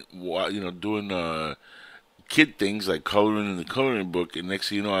sitting, doing kid things like coloring in the coloring book, and next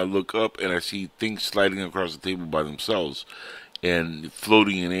thing you know, I look up and I see things sliding across the table by themselves and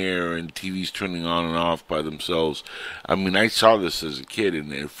floating in air, and TVs turning on and off by themselves. I mean, I saw this as a kid,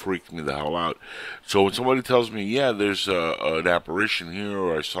 and it freaked me the hell out. So when somebody tells me, yeah, there's an apparition here,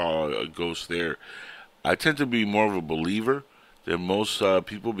 or I saw a ghost there, I tend to be more of a believer than most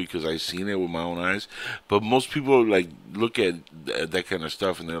people, because I've seen it with my own eyes. But most people like look at that kind of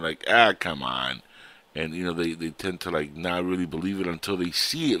stuff and they're like, come on. And, they tend to like not really believe it until they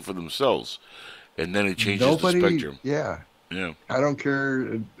see it for themselves. And then it changes the spectrum. Yeah. Yeah. I don't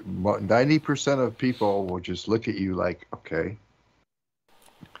care. 90% of people will just look at you like, okay,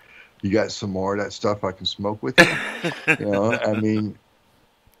 you got some more of that stuff I can smoke with you? I mean,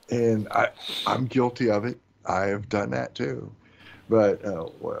 and I'm guilty of it. I have done that too. But,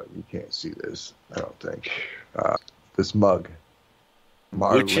 well, you can't see this, I don't think. This mug.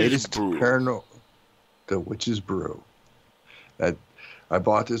 My latest paranormal, the Witch's Brew. I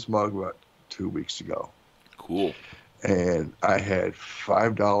bought this mug about 2 weeks ago. Cool. And I had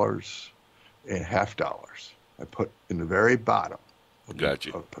 $5 and $half. I put in the very bottom of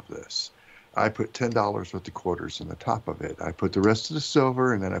this. I put $10 worth of quarters in the top of it. I put the rest of the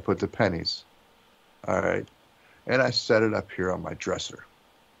silver, and then I put the pennies. All right. And I set it up here on my dresser.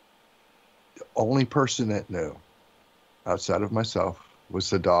 The only person that knew, outside of myself, was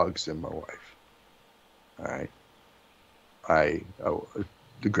the dogs and my wife. All right.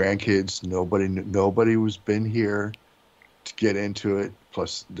 The grandkids, nobody was been here to get into it.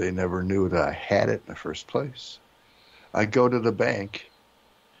 Plus, they never knew that I had it in the first place. I go to the bank.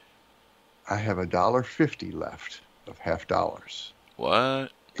 I have $1.50 left of $half.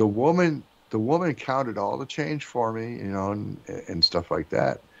 What? The woman counted all the change for me, and stuff like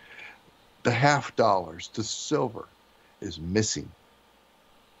that. The $half, the silver, is missing.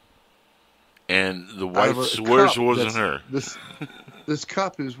 And the wife swears it wasn't her. This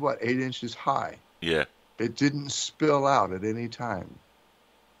cup is 8 inches high. Yeah. It didn't spill out at any time.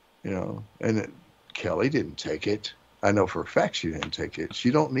 And Kelly didn't take it. I know for a fact she didn't take it. She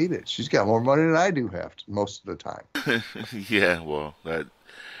don't need it. She's got more money than I do most of the time. Yeah, well,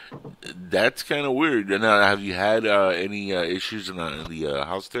 that's kind of weird. Now, have you had any issues in the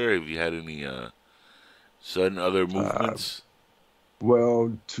house there? Have you had any sudden other movements?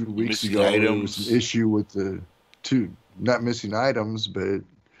 Well, 2 weeks ago, there was an issue with the not missing items, but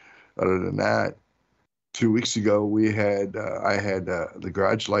other than that, 2 weeks ago, I had the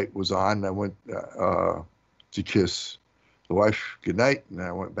garage light was on, and I went to kiss the wife goodnight, and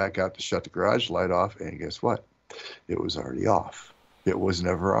I went back out to shut the garage light off, and guess what? It was already off. It was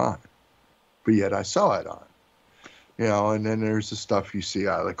never on. But yet I saw it on. And then there's the stuff you see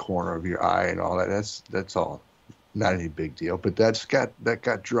out of the corner of your eye and all that. That's all not any big deal. But that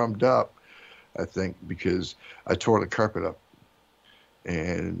got drummed up, I think, because I tore the carpet up.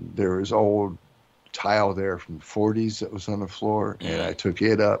 And there was old tile there from the 40s that was on the floor, and I took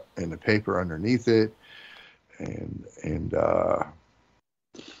it up and the paper underneath it. And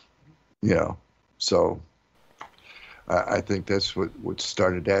so I think that's what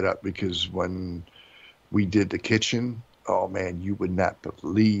started that up, because when we did the kitchen. Oh man, you would not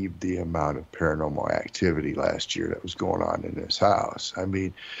believe the amount of paranormal activity last year that was going on in this house. I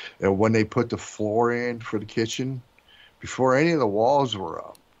mean, and when they put the floor in for the kitchen, before any of the walls were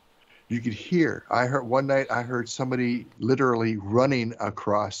up, you could hear. One night I heard somebody literally running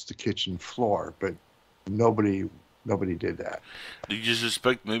across the kitchen floor, but nobody did that. Do you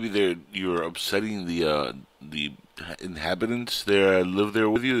suspect maybe you're upsetting the inhabitants that live there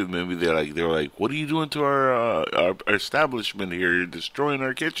with you? Maybe they're like, what are you doing to our establishment here? You're destroying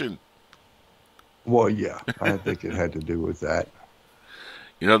our kitchen. Well, yeah, I think it had to do with that.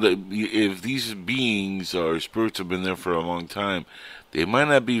 You know, if these beings or spirits have been there for a long time, they might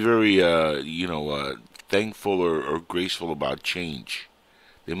not be very, thankful or graceful about change.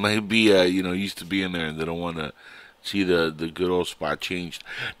 They might be, used to being there and they don't want to see the good old spot changed.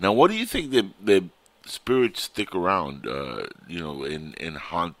 Now, what do you think that spirits stick around, in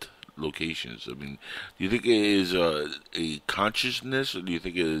haunt locations? I mean, do you think it is a consciousness, or do you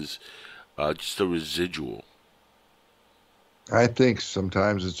think it is just a residual? I think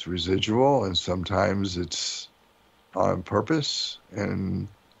sometimes it's residual, and sometimes it's on purpose, and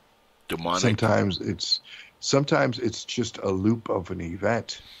demonic. Sometimes it's just a loop of an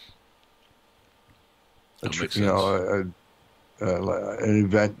event. That makes sense. An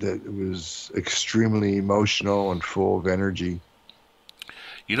event that was extremely emotional and full of energy.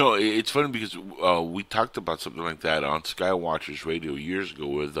 You know, it's funny because we talked about something like that on Skywatchers Radio years ago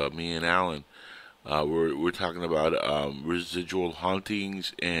with me and Alan. We're talking about residual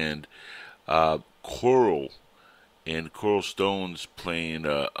hauntings and coral stones playing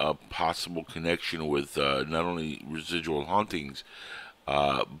a possible connection with not only residual hauntings,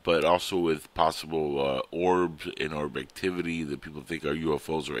 but also with possible orbs and orb activity that people think are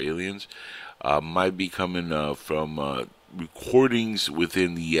UFOs or aliens. Might be coming from recordings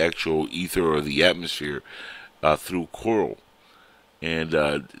within the actual ether or the atmosphere through coral,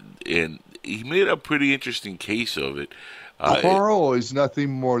 and he made a pretty interesting case of it. Coral is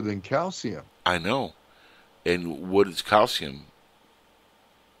nothing more than calcium. I know. And what is calcium?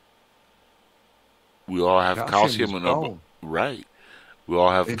 We all have calcium in our bone. Right. We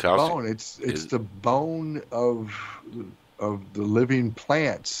all have calcium. Bone. It's the bone of the living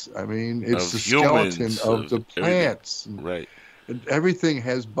plants. I mean, it's the skeleton of the plants. Right. And everything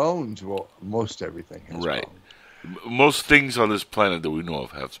has bones. Well, most everything has bones. Most things on this planet that we know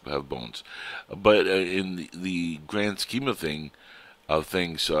of have bones, but in the grand scheme of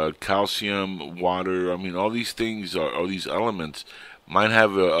things, calcium, water. I mean, all these things all these elements might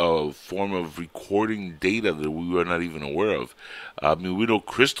have a form of recording data that we were not even aware of. I mean, we know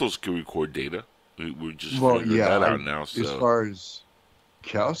crystals can record data. We're just figuring that out now. So. As far as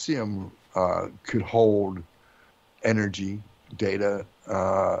calcium could hold energy, data,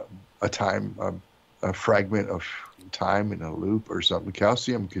 a fragment of time in a loop or something.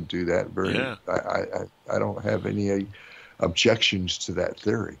 Calcium could do that. I don't have any objections to that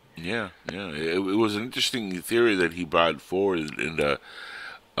theory. Yeah. It was an interesting theory that he brought forward and and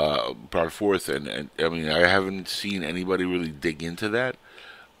I mean, I haven't seen anybody really dig into that.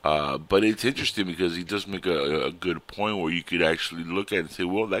 But it's interesting because he does make a good point where you could actually look at it and say,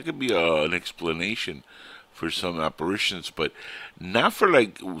 well, that could be an explanation for some apparitions, but not for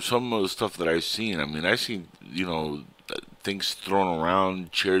like some of the stuff that I've seen. I mean, I've seen, things thrown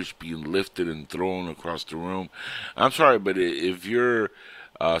around, chairs being lifted and thrown across the room. I'm sorry, but if you're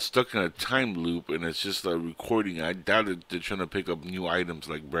stuck in a time loop and it's just a recording, I doubt that they're trying to pick up new items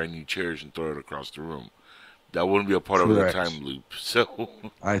like brand new chairs and throw it across the room. That wouldn't be a part of the time loop. So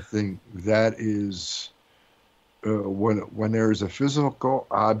I think that is when there is a physical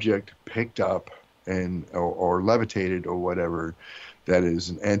object picked up and or levitated or whatever, that is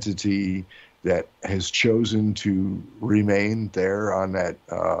an entity that has chosen to remain there on that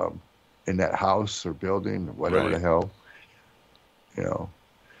in that house or building or whatever the hell,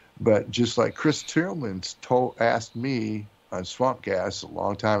 But just like Chris Tillman asked me on Swamp Gas a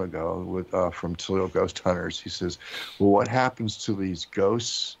long time ago from Toledo Ghost Hunters, he says, "Well, what happens to these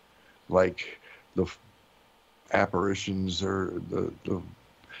ghosts, like the apparitions or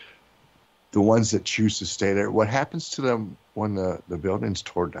the ones that choose to stay there? What happens to them when the building's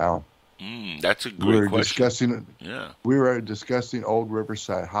torn down?" That's a great question. We were discussing Old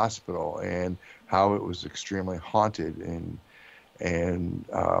Riverside Hospital and how it was extremely haunted, and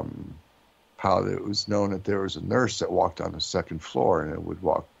how it was known that there was a nurse that walked on the second floor, and it would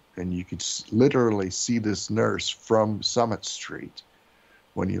walk, and you could literally see this nurse from Summit Street.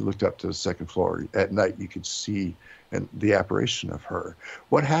 When you looked up to the second floor at night, you could see the apparition of her.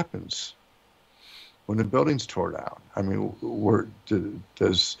 What happens when the building's tore down? I mean,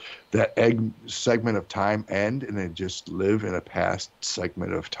 does that segment of time end and then just live in a past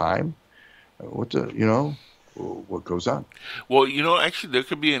segment of time? What goes on? Well, actually, there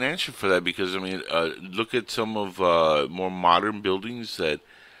could be an answer for that because, I mean, look at some of more modern buildings that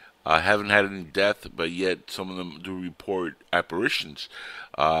haven't had any death, but yet some of them do report apparitions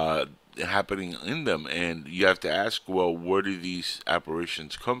happening in them. And you have to ask, well, where do these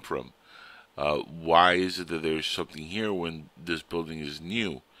apparitions come from? Why is it that there's something here when this building is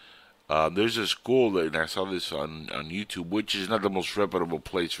new? There's a school, and I saw this on YouTube, which is not the most reputable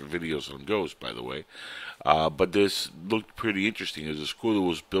place for videos on ghosts, by the way. But this looked pretty interesting. There's a school that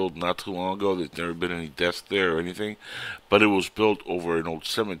was built not too long ago. There's never been any deaths there or anything. But it was built over an old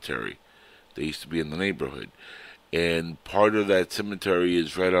cemetery that used to be in the neighborhood. And part of that cemetery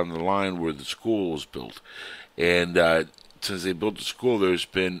is right on the line where the school was built. And since they built the school, there's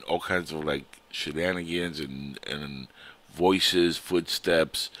been all kinds of like shenanigans and voices,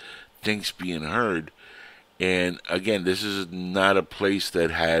 footsteps, things being heard. And again, this is not a place that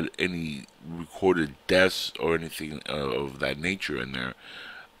had any recorded deaths or anything of that nature in there,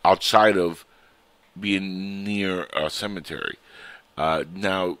 outside of being near a cemetery.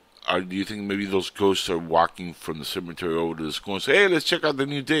 Now, do you think maybe those ghosts are walking from the cemetery over to the school and say, "Hey, let's check out the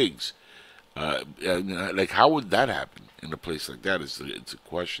new digs"? Like, how would that happen in a place like that? It's a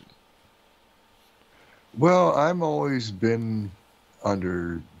question. Well, I've always been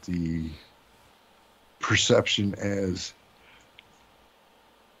under the perception as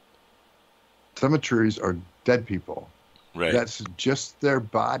cemeteries are dead people. Right. That's just their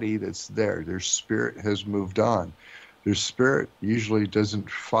body that's there. Their spirit has moved on. Their spirit usually doesn't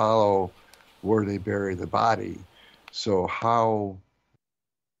follow where they bury the body. So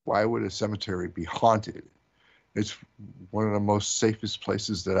why would a cemetery be haunted? It's one of the most safest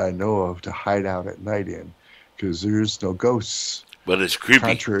places that I know of to hide out at night in, because there's no ghosts. But it's creepy.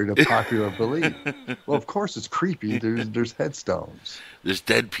 Contrary to popular belief. Well, of course it's creepy. There's headstones. There's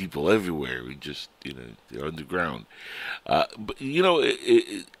dead people everywhere. We just, they're underground. But,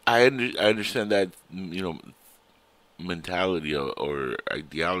 I understand that, mentality or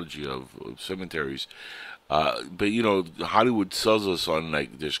ideology of cemeteries. But, Hollywood sells us on,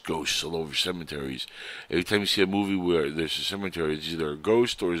 like, there's ghosts all over cemeteries. Every time you see a movie where there's a cemetery, it's either a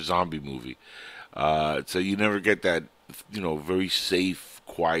ghost or a zombie movie. So you never get that, very safe,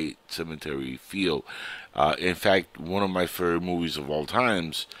 quiet cemetery feel. In fact, one of my favorite movies of all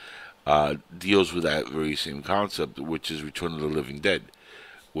times deals with that very same concept, which is Return of the Living Dead.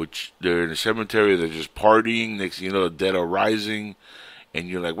 Which they're in a cemetery, they're just partying. Next thing you know, the dead are rising, and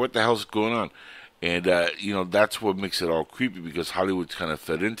you're like, "What the hell's going on?" And that's what makes it all creepy, because Hollywood's kind of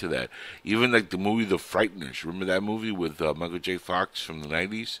fed into that. Even like the movie The Frighteners. Remember that movie with Michael J. Fox from the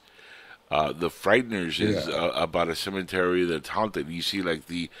 90s? The Frighteners is about a cemetery that's haunted. You see, like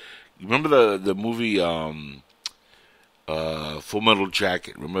remember the movie Full Metal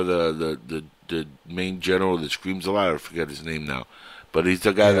Jacket? Remember the main general that screams a lot? I forget his name now, but he's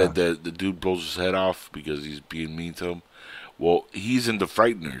the guy that the dude blows his head off because he's being mean to him. Well, he's in The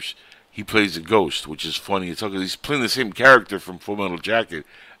Frighteners. He plays a ghost, which is funny. He's playing the same character from Full Metal Jacket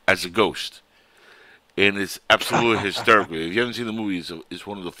as a ghost. And it's absolutely hysterical. If you haven't seen the movie, it's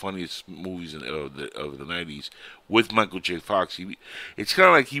one of the funniest movies of the 90s with Michael J. Fox. It's kind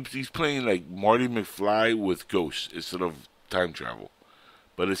of like he's playing like Marty McFly with ghosts instead of time travel.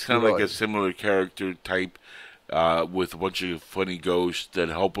 But it's kind of like a similar character type with a bunch of funny ghosts that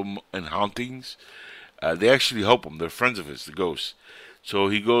help him in hauntings. They actually help him. They're friends of his, the ghosts. So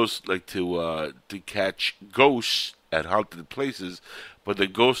he goes like to catch ghosts at haunted places, but the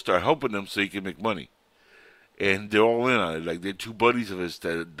ghosts are helping him so he can make money. And they're all in on it. Like, they're two buddies of his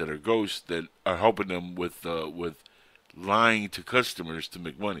that are ghosts that are helping them with lying to customers to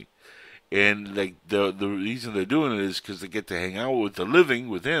make money. And like the reason they're doing it is because they get to hang out with the living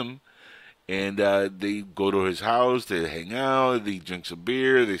with him, and they go to his house, they hang out, they drink some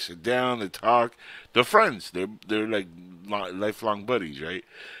beer, they sit down, they talk. They're friends. They're like lifelong buddies, right?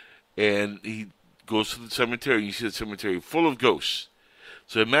 And he goes to the cemetery, and you see the cemetery full of ghosts.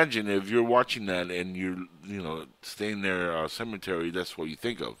 So imagine if you're watching that and you're, staying there cemetery, that's what you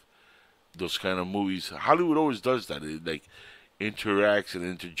think of. Those kind of movies. Hollywood always does that. It like interacts and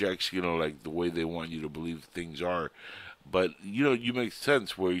interjects, like the way they want you to believe things are. But, you make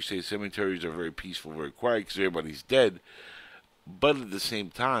sense where you say cemeteries are very peaceful, very quiet because everybody's dead. But at the same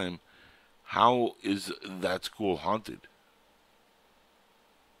time, how is that school haunted?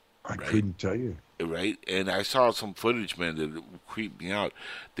 I couldn't tell you. Right, and I saw some footage, man, that creeped me out.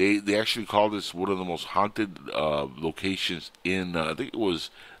 They actually called this one of the most haunted locations in, I think it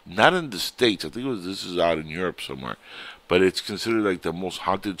was not in the States. I think this is out in Europe somewhere, but it's considered like the most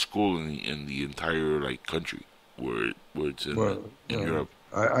haunted school in the entire like country where it's in Europe.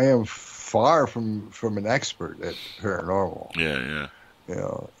 I am far from an expert at paranormal. Yeah.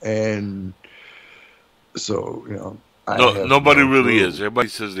 And so nobody really is. Everybody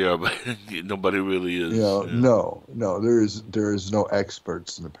says they are, but nobody really is. No, there is no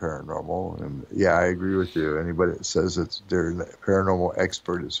experts in the paranormal, and I agree with you. Anybody that says that they're a paranormal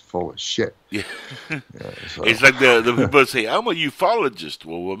expert is full of shit. Yeah, it's like the people that say, "I'm a ufologist."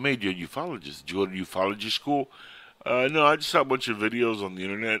 Well, what made you a ufologist? Did you go to ufology school? No, I just saw a bunch of videos on the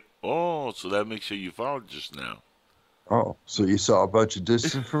internet. Oh, so that makes you a ufologist now. Oh, so you saw a bunch of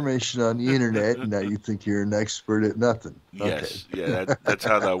disinformation on the internet, and now you think you're an expert at nothing. Yes, okay. That's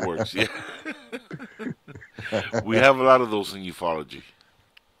how that works. Yeah, we have a lot of those in ufology,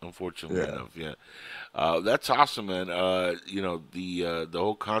 unfortunately enough. Yeah, that's awesome, man. The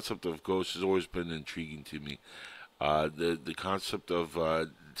whole concept of ghosts has always been intriguing to me. The concept of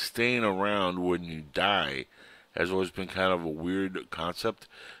staying around when you die has always been kind of a weird concept.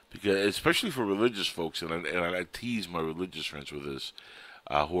 Because, especially for religious folks, and I tease my religious friends with this,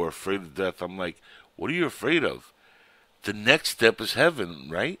 who are afraid of death. I'm like, what are you afraid of? The next step is heaven,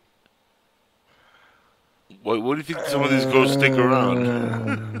 right? What do you think some of these ghosts stick around?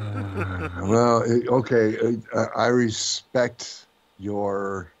 Well, okay, I respect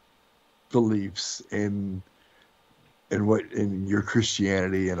your beliefs in your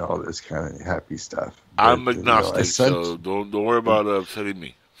Christianity and all this kind of happy stuff. But, I'm agnostic, so don't worry about upsetting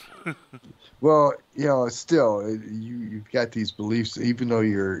me. Well, still, you've got these beliefs. Even though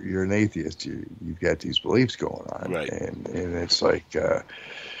you're an atheist, you've got these beliefs going on, right? And it's like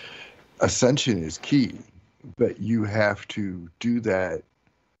ascension is key, but you have to do that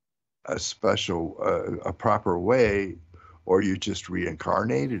a proper way, or you just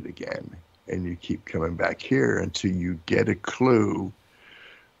reincarnated again, and you keep coming back here until you get a clue,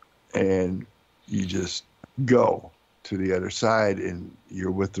 and you just go to the other side, and you're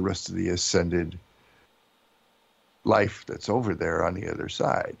with the rest of the ascended life that's over there on the other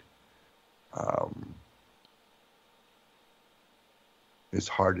side. As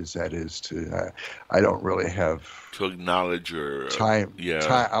hard as that is I don't really have to acknowledge your time.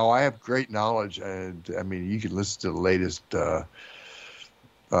 Yeah. I have great knowledge, and I mean, you can listen to the latest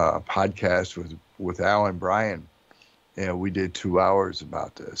podcast with Al and Brian, and we did 2 hours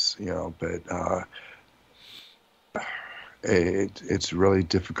about this. But it's really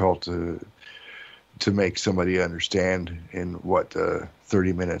difficult to make somebody understand in what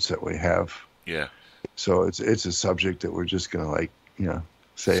 30 minutes that we have. Yeah. So it's a subject that we're just gonna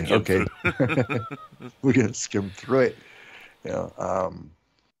say skim okay, we're gonna skim through it. Well,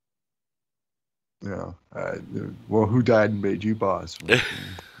 who died and made you boss?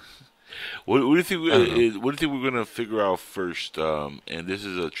 What do you think? What do you think we're gonna figure out first? And this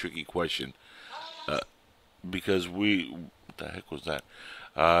is a tricky question. Because what the heck was that?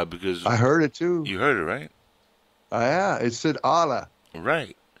 Because I heard it too. You heard it, right? Yeah, it said Allah.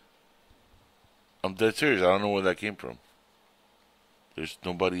 Right. I'm dead serious. I don't know where that came from. There's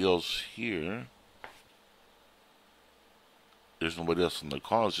nobody else here. There's nobody else on the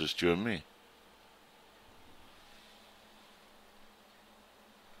call. It's just you and me.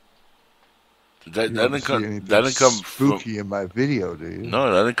 That didn't come spooky in my video, do you?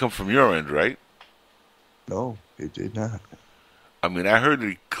 No, that didn't come from your end, right? No, it did not. I mean, I heard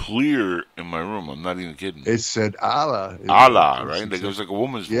it clear in my room. I'm not even kidding. It said Allah. Allah, right? Like it was like a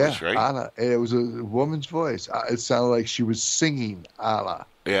woman's voice, right? Allah. It was a woman's voice. It sounded like she was singing Allah.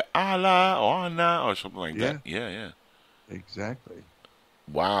 Yeah, Allah or Anna or something like that. Yeah. Exactly.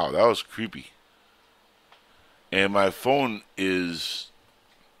 Wow, that was creepy. And my phone is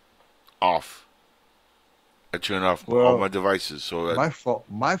off. I turn off all my devices. So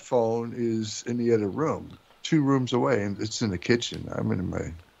my phone is in the other room, 2 rooms away, and it's in the kitchen. I'm in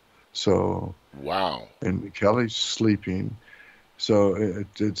my wow. And Kelly's sleeping, so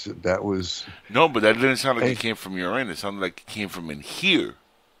that was no, but that didn't sound like it came from your end. It sounded like it came from in here.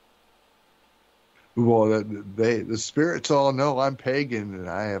 Well, the spirits all know I'm pagan and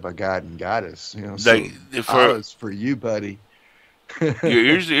I have a god and goddess. It's for you, buddy.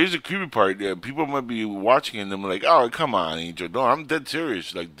 Here's the creepy part. People might be watching and they're like, "Oh, come on, Angel." No, I'm dead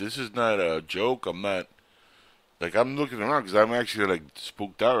serious. Like, this is not a joke. I'm not. Like, I'm looking around because I'm actually like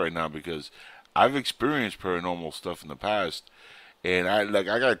spooked out right now because I've experienced paranormal stuff in the past, and I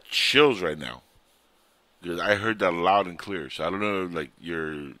got chills right now because I heard that loud and clear. So I don't know, like,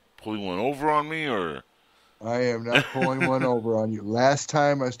 you're pulling one over on me or. I am not pulling one over on you. Last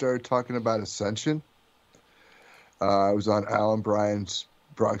time I started talking about ascension, I was on Al and Brian's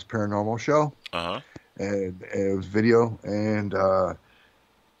Bronx Paranormal Show, and it was video, and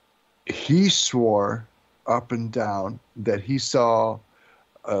he swore up and down that he saw,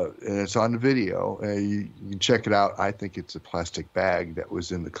 and it's on the video. You can check it out. I think it's a plastic bag that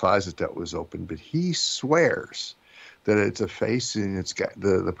was in the closet that was open, but he swears that it's a face and it's got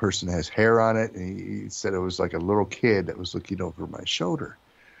the person has hair on it, and he said it was like a little kid that was looking over my shoulder.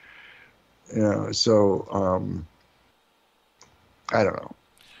 So I don't know.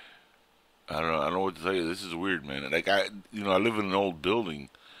 I don't know what to tell you. This is weird, man. Like I live in an old building,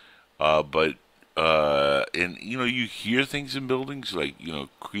 but and you hear things in buildings like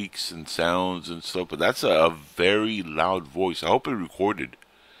creaks and sounds and stuff. But that's a very loud voice. I hope it recorded,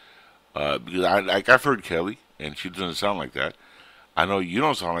 because I've heard Kelly, and she doesn't sound like that. I know you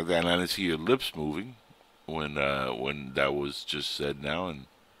don't sound like that, and I didn't see your lips moving when that was just said now, and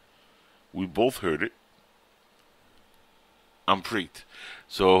we both heard it. I'm freaked.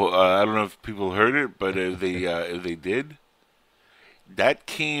 So I don't know if people heard it, but if they did, that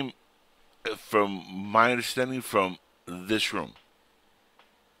came from my understanding from this room,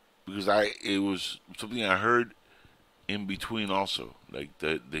 because it was something I heard in between also, like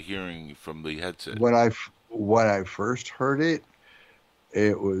the hearing from the headset. When I first heard it,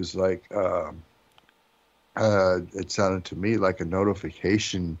 it was like it sounded to me like a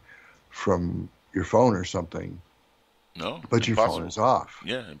notification from your phone or something. No, but your phone is off.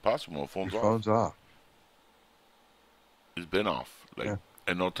 Yeah, impossible. Phone's off. It's been off.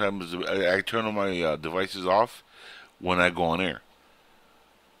 At no time I turn on my devices off when I go on air.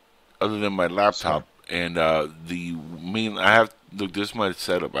 Other than my laptop and the main, this is my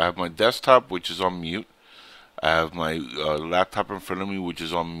setup. I have my desktop, which is on mute. I have my laptop in front of me, which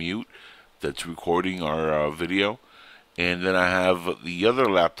is on mute. That's recording our video. And then I have the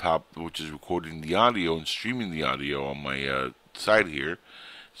other laptop, which is recording the audio and streaming the audio on my side here.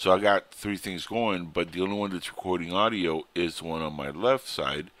 So I got three things going, but the only one that's recording audio is the one on my left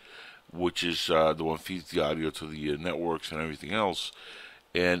side, which is the one that feeds the audio to the networks and everything else.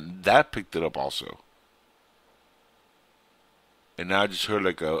 And that picked it up also. And now I just heard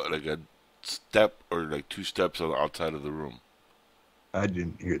like a step or like two steps on the outside of the room. I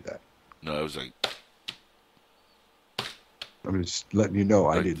didn't hear that. No, it was like... I'm just letting you know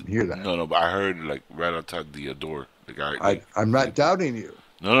I didn't hear that. No, but I heard like right outside the door. I'm not doubting you.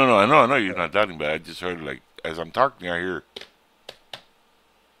 No, I know you're not doubting, but I just heard like as I'm talking, I hear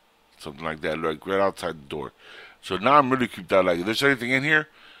something like that, like right outside the door. So now I'm really creeped out. Like, if there's anything in here,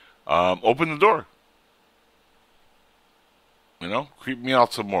 open the door. Creep me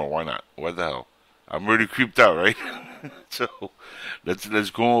out some more. Why not? What the hell? I'm really creeped out, right? So let's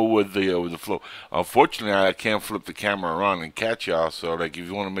go with the flow. Unfortunately, I can't flip the camera around and catch y'all. So like, if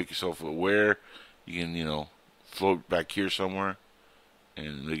you want to make yourself aware, you can float back here somewhere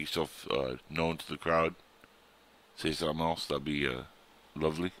and make yourself known to the crowd. Say something else. That'd be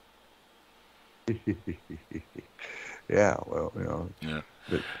lovely. Yeah, well, Yeah.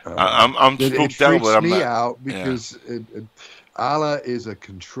 But, I'm spooked out, but I'm not. It freaks me out because Allah is a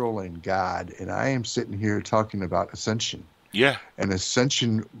controlling God, and I am sitting here talking about ascension. Yeah. And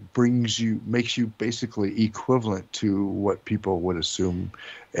ascension makes you basically equivalent to what people would assume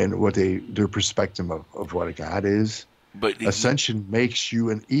and what their perspective of what a God is. But ascension makes you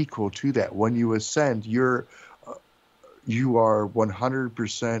an equal to that. When you ascend, you are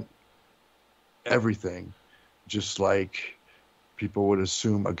 100% everything, just like people would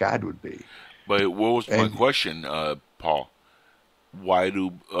assume a God would be. But what was my question, Paul? Why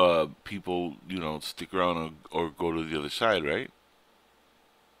do people, stick around or go to the other side, right?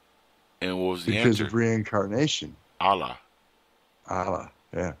 And what was the answer? Because of reincarnation. Allah,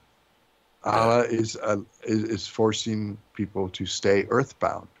 yeah. Allah is forcing people to stay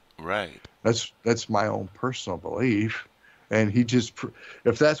earthbound. Right. That's my own personal belief, and he just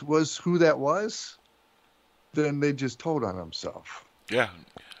if that was who that was, then they just told on himself. Yeah,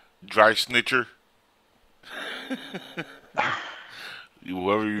 dry snitcher.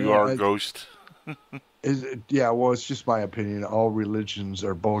 Whoever you are, ghost. It's just my opinion. All religions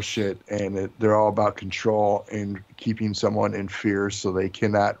are bullshit, and they're all about control and keeping someone in fear so they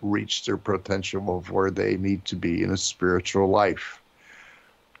cannot reach their potential of where they need to be in a spiritual life.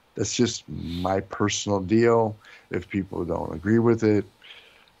 That's just my personal deal. If people don't agree with it,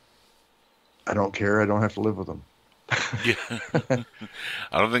 I don't care. I don't have to live with them. Yeah,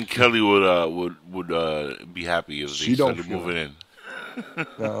 I don't think Kelly would be happy if they started moving in.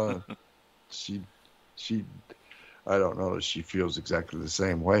 She I don't know that she feels exactly the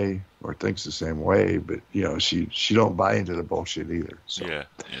same way or thinks the same way, but she don't buy into the bullshit either. So. Yeah.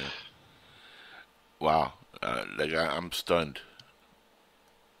 Wow, I'm stunned.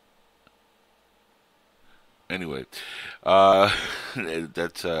 Anyway,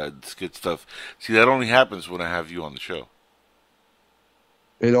 that's good stuff. See, that only happens when I have you on the show.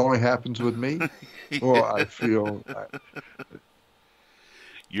 It only happens with me. Well, I feel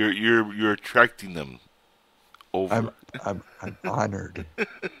you're attracting them over. I'm honored.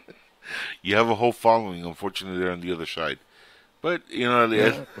 You have a whole following. Unfortunately, they're on the other side. But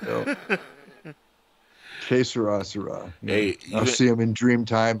Que sera, sera. Hey, I'll see them in dream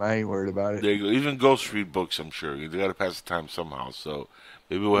time. I ain't worried about it. There you go. Even ghosts read books, I'm sure. They got to pass the time somehow. So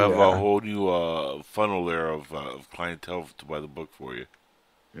maybe we'll have a whole new funnel there of clientele to buy the book for you.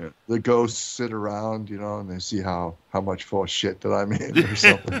 Yeah. The ghosts sit around, and they see how much full of shit that I'm in or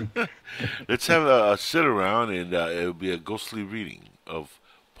something. Let's have a sit around, and it'll be a ghostly reading of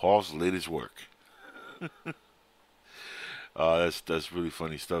Paul's latest work. That's really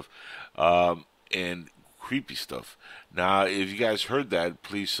funny stuff. And creepy stuff. Now, if you guys heard that,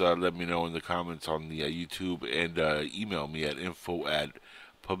 please let me know in the comments on the YouTube and email me at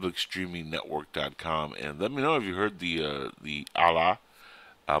info@publicstreamingnetwork.com and let me know if you heard the Allah.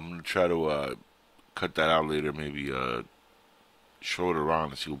 I'm going to try to cut that out later, maybe show it around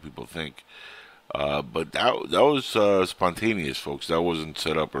and see what people think. But that was spontaneous, folks. That wasn't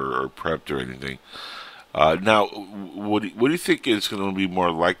set up or prepped or anything. Now, what do you think is going to be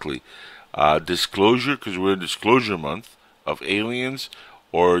more likely? Disclosure, because we're in disclosure month, of aliens,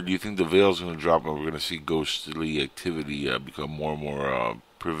 or do you think the veil's going to drop and we're going to see ghostly activity become more and more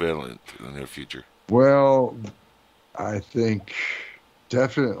prevalent in the near future? Well, I think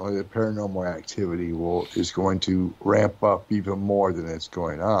definitely the paranormal activity is going to ramp up even more than it's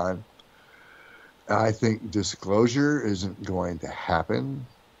going on. I think disclosure isn't going to happen.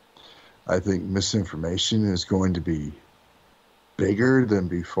 I think misinformation is going to be bigger than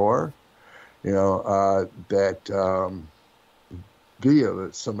before. That video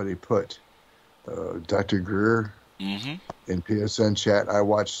that somebody put, Dr. Greer in PSN chat, I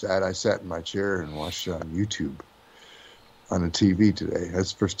watched that. I sat in my chair and watched it on YouTube on the TV today.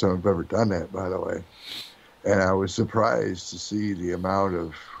 That's the first time I've ever done that, by the way. And I was surprised to see the amount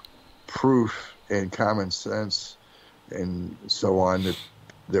of proof and common sense and so on that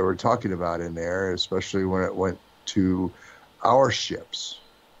they were talking about in there, especially when it went to our ships,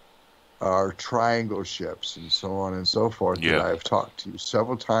 our triangle ships, and so on and so forth, that I've talked to you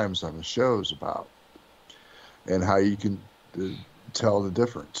several times on the shows about, and how you can tell the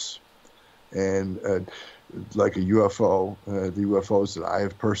difference. And like a UFO, the UFOs that I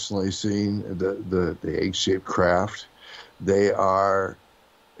have personally seen, the egg-shaped craft, they are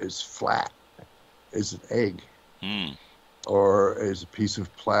as flat as an egg. Or as a piece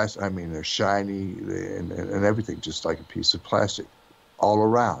of plastic. I mean, they're shiny and everything, just like a piece of plastic all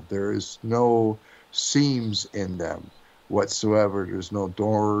around. There is no seams in them whatsoever. There's no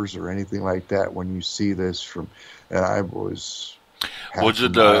doors or anything like that when you see this from. And I was half a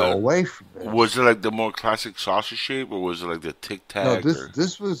mile away from this. Was it like the more classic saucer shape, or was it like the Tic Tac? No,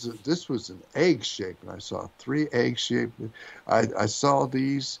 this was an egg shape, and I saw 3 egg shaped. I saw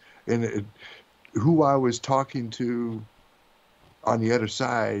these, and who I was talking to on the other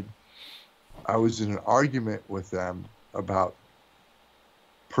side, I was in an argument with them about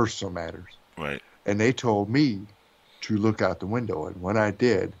personal matters. Right. And they told me to look out the window. And when I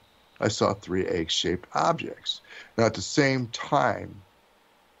did, I saw 3 egg-shaped objects. Now, at the same time,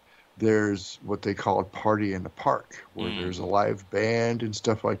 there's what they call a party in the park, where there's a live band and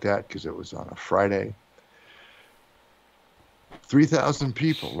stuff like that, because it was on a Friday. 3,000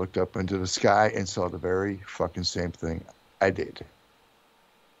 people looked up into the sky and saw the very fucking same thing I did.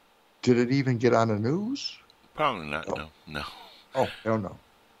 Did it even get on the news? Probably not. No. Oh, hell no.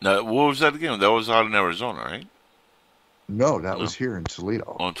 Now, what was that again? That was out in Arizona, right? No, that was here in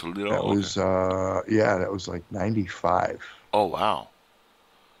Toledo. Oh, Toledo? That was, that was like 95. Oh, wow.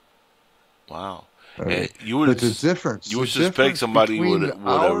 Wow. Right. But the difference. You would suspect somebody would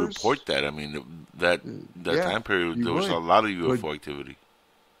report that. I mean, that time period, there was a lot of UFO activity.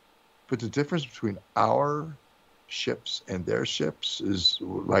 But the difference between our ships and their ships is,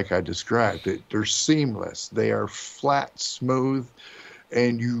 like I described, they're seamless. They are flat, smooth,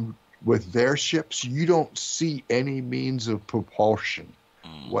 and with their ships, you don't see any means of propulsion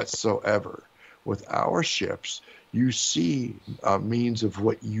whatsoever. With our ships, you see a means of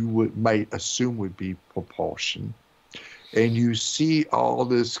what you might assume would be propulsion, and you see all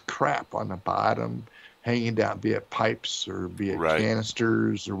this crap on the bottom hanging down, be it pipes or be it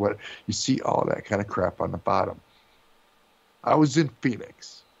canisters or what. You see all that kind of crap on the bottom. I was in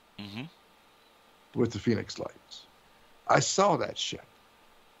Phoenix with the Phoenix Lights. I saw that shit.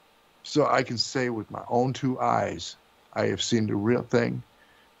 So I can say with my own 2 eyes, I have seen the real thing,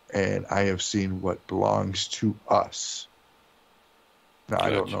 and I have seen what belongs to us. Now, I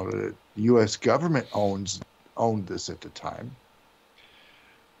don't know that the U.S. government owned this at the time,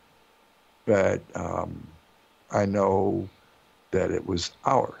 but I know that it was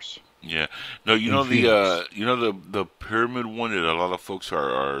ours. Yeah. No, you know the pyramid one that a lot of folks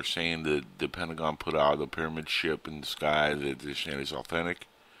are saying that the Pentagon put out the pyramid ship in the sky that they're saying is authentic,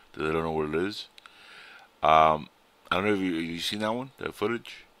 that they don't know what it is. I don't know if you seen that one, that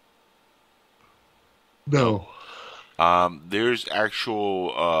footage. No. There's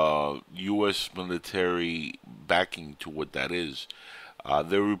actual U.S. military backing to what that is.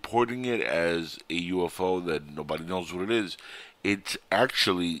 They're reporting it as a UFO that nobody knows what it is. It's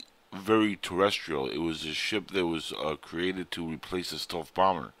actually very terrestrial. It was a ship that was created to replace a stealth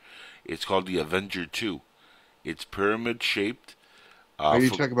bomber. It's called the Avenger 2. It's pyramid shaped. Are you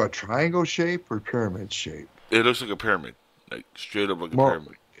talking about triangle shape or pyramid shape? It looks like a pyramid, like straight up like a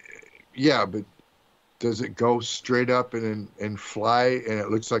pyramid. Yeah, but does it go straight up and fly and it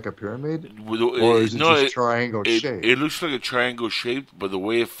looks like a pyramid? Or is it just triangle shape? It looks like a triangle shape, but the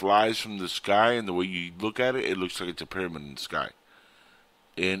way it flies from the sky and the way you look at it, it looks like it's a pyramid in the sky.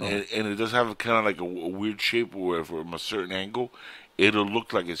 And it does have kind of like a weird shape where from a certain angle, it'll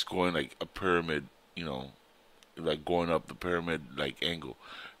look like it's going like a pyramid, like going up the pyramid like angle.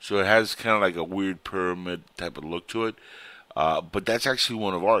 So it has kind of like a weird pyramid type of look to it. But that's actually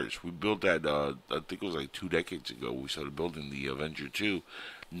one of ours. We built that, I think it was like 2 decades ago. We started building the Avenger 2.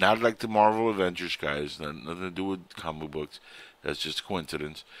 Not like the Marvel Avengers, guys. Nothing to do with comic books. That's just a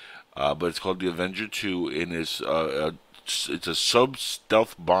coincidence. But it's called the Avenger 2, and it's a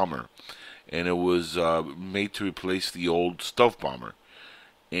sub-stealth bomber. And it was made to replace the old stealth bomber.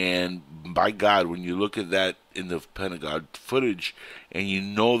 And by God, when you look at that in the Pentagon footage and you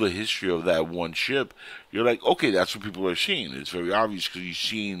know the history of that one ship, you're like, okay, that's what people are seeing. It's very obvious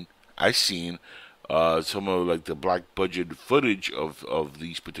because I've seen some of like the black budget footage of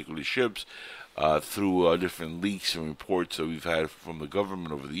these particular ships through different leaks and reports that we've had from the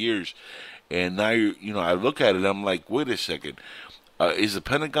government over the years. And now I look at it, I'm like, wait a second. Is the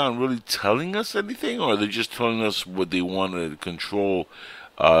Pentagon really telling us anything, or are they just telling us what they want to control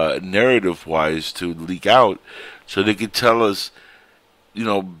narrative-wise to leak out, so they could tell us,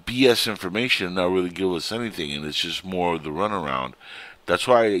 BS information and not really give us anything, and it's just more of the runaround. That's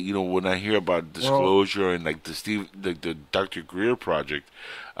why, when I hear about disclosure and like the Dr. Greer project,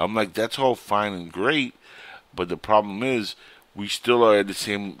 I'm like, that's all fine and great, but the problem is we still are at the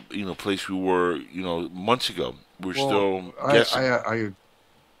same place we were months ago. We're still guessing.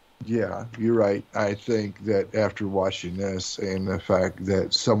 Yeah, you're right. I think that after watching this and the fact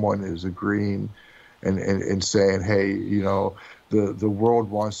that someone is agreeing and saying, hey, the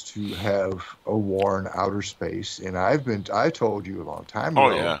world wants to have a war in outer space, and I told you a long time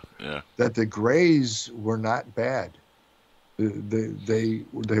ago that the Greys were not bad. They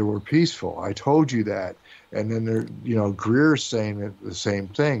were peaceful. I told you that, and then Greer's saying the same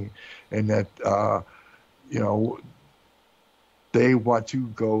thing, and that they want to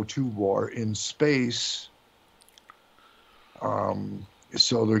go to war in space.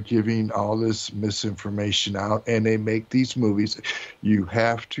 So they're giving all this misinformation out, and they make these movies. You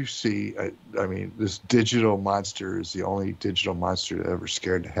have to see, this digital monster is the only digital monster that ever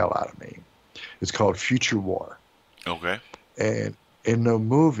scared the hell out of me. It's called Future War. Okay. And in the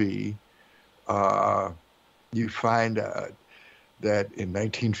movie, you find out that in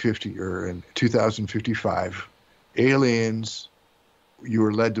 1950 or in 2055, aliens, you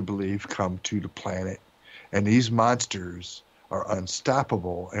were led to believe, come to the planet, and these monsters are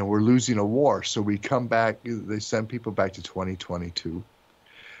unstoppable, and we're losing a war. So we come back, they send people back to 2022,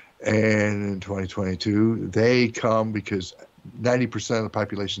 and in 2022 they come because 90% of the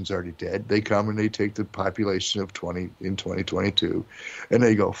population is already dead. They come and they take the population of in 2022, and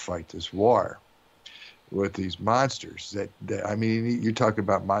they go fight this war with these monsters that you're talking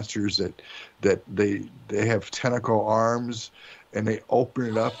about monsters that they have tentacle arms, and they open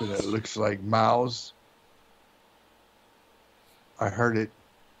it up and it looks like mouths. I heard it.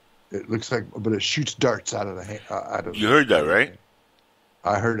 It looks like, but it shoots darts out of the hand. You heard that, right?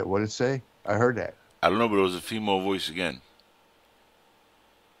 I heard it. What did it say? I heard that. I don't know, but it was a female voice again.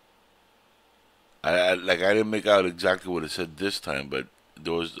 I didn't make out exactly what it said this time, but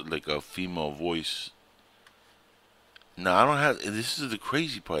there was like a female voice. No, I don't have. This is the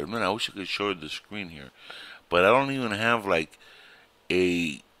crazy part. Man, I wish I could show you the screen here, but I don't even have like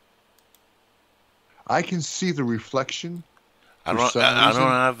a. I can see the reflection. I don't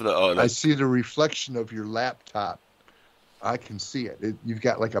have the. I see the reflection of your laptop. I can see it. You've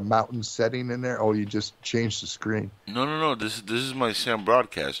got like a mountain setting in there. Oh, you just changed the screen. No. This is my Sam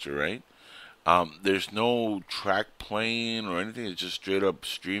broadcaster, right? There's no track playing or anything. It's just straight up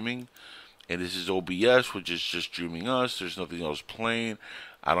streaming. And this is OBS, which is just streaming us. There's nothing else playing.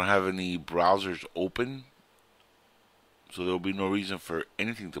 I don't have any browsers open, so there'll be no reason for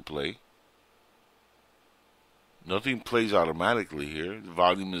anything to play. Nothing plays automatically here. The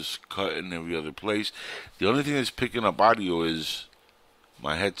volume is cut in every other place. The only thing that's picking up audio is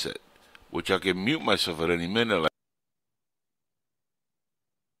my headset, which I can mute myself at any minute.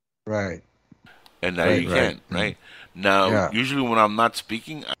 Right. And now you can't, right? Now, usually when I'm not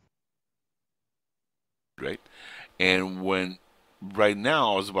speaking, right? And right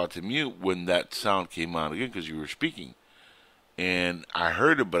now I was about to mute when that sound came out again because you were speaking. And I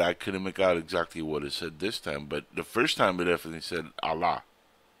heard it, but I couldn't make out exactly what it said this time. But the first time it definitely said Allah.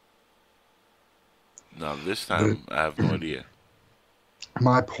 Now this time I have no idea.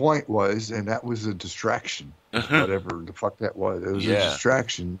 My point was, and that was a distraction, whatever the fuck that was. It was a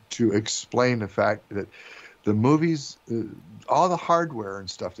distraction to explain the fact that the movies, all the hardware and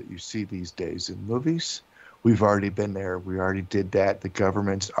stuff that you see these days in movies, we've already been there. We already did that. The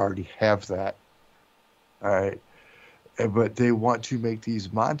governments already have that. All right. But they want to make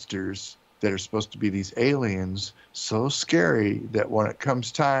these monsters that are supposed to be these aliens so scary that when it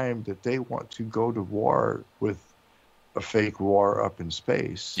comes time that they want to go to war with a fake war up in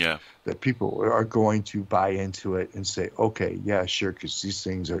space, that people are going to buy into it and say, okay, yeah, sure, because these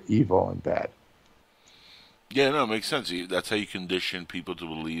things are evil and bad. Yeah, no, it makes sense. That's how you condition people to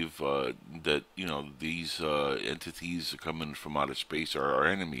believe that, these entities coming from outer space are our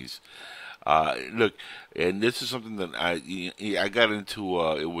enemies. Look, and this is something that I got into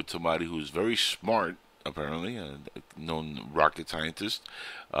it with somebody who's very smart, apparently, a known rocket scientist,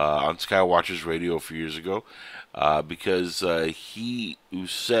 on Skywatchers Radio a few years ago, because he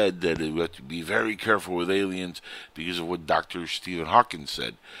said that we have to be very careful with aliens because of what Dr. Stephen Hawking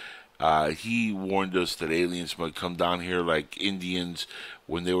said. He warned us that aliens might come down here like Indians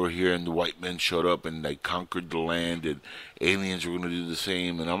when they were here and the white men showed up and they conquered the land, and aliens were going to do the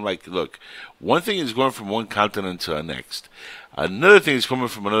same. And I'm like, look, one thing is going from one continent to the next. Another thing is coming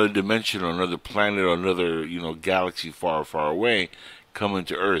from another dimension or another planet or another, galaxy far, far away, coming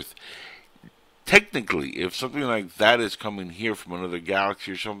to Earth. Technically, if something like that is coming here from another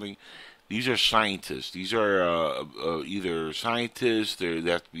galaxy or something, these are scientists. These are either scientists, they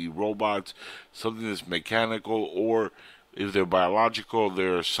have to be robots, something that's mechanical, or if they're biological,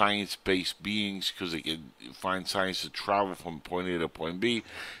 they're science-based beings because they can find science to travel from point A to point B.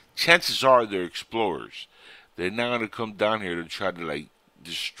 Chances are they're explorers. They're not going to come down here to try to,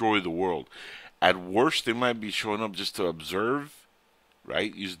 destroy the world. At worst, they might be showing up just to observe,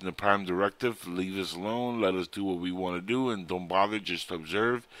 right? Using the Prime Directive, leave us alone, let us do what we want to do, and don't bother, just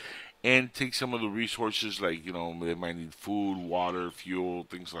observe. And take some of the resources, they might need food, water, fuel,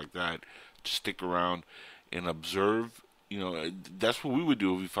 things like that, to stick around and observe. That's what we would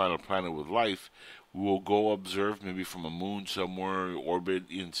do if we find a planet with life. We will go observe, maybe from a moon somewhere, orbit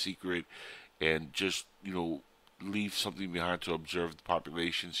in secret, and just, leave something behind to observe the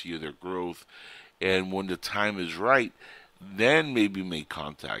population, see their growth. And when the time is right, then maybe make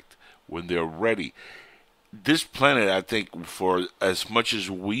contact when they're ready. This planet, I think, for as much as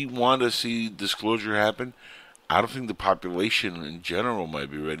we want to see disclosure happen, I don't think the population in general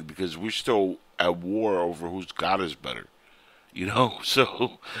might be ready because we're still at war over whose God is better.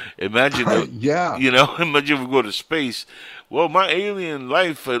 So imagine, imagine if we go to space. Well, my alien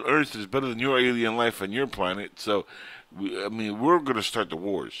life on Earth is better than your alien life on your planet. So, we're going to start the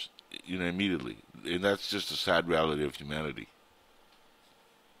wars, immediately. And that's just a sad reality of humanity.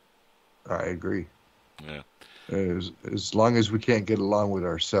 I agree. Yeah. As long as we can't get along with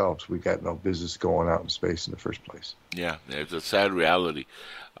ourselves, we got no business going out in space in the first place. Yeah, it's a sad reality.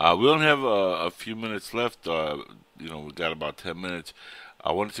 We only have a few minutes left. We got about 10 minutes.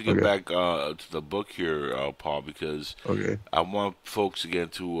 I wanted to get back to the book here, Paul, because I want folks again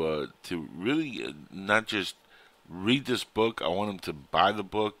to really not just read this book. I want them to buy the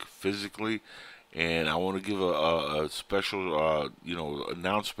book physically, and I want to give a special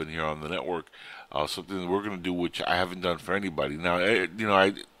announcement here on the network. Something that we're going to do, which I haven't done for anybody. Now,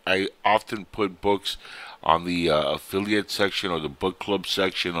 I often put books on the affiliate section or the book club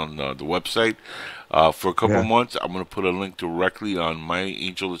section on the website. For a couple months, I'm going to put a link directly on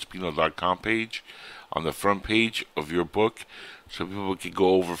myangelaspino.com page, on the front page of your book, so people can go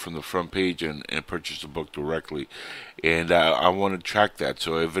over from the front page and purchase the book directly. And I want to track that.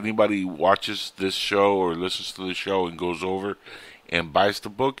 So if anybody watches this show or listens to the show and goes over and buys the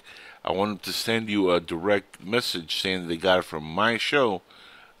book, I want them to send you a direct message saying that they got it from my show,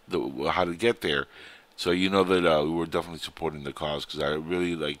 how to get there. So you know that we're definitely supporting the cause, because I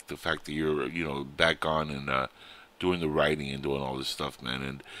really like the fact that you're, back on and doing the writing and doing all this stuff,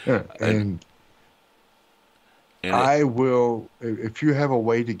 man. And I will, if you have a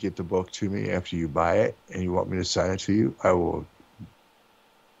way to get the book to me after you buy it and you want me to sign it to you, I will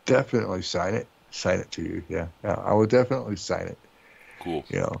definitely sign it to you. Yeah, I will definitely sign it. Cool.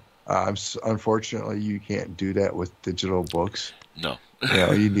 Unfortunately, you can't do that with digital books. No.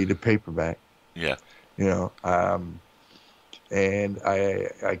 You need a paperback. Yeah. And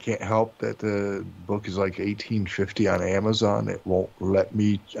I can't help that the book is like $18.50 on Amazon. It won't let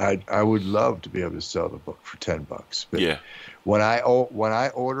me. I would love to be able to sell the book for $10, but yeah. When I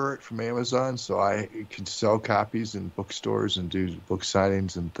order it from Amazon, so I can sell copies in bookstores and do book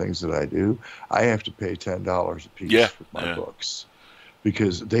signings and things that I do, I have to pay $10 a piece for my books,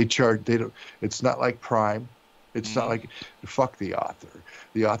 because they don't. It's not like Prime. It's not like, fuck the author.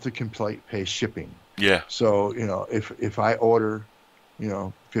 The author can pay shipping. Yeah. So, if I order,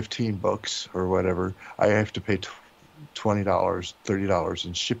 15 books or whatever, I have to pay $20, $30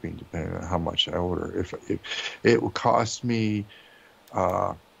 in shipping, depending on how much I order. If it will cost me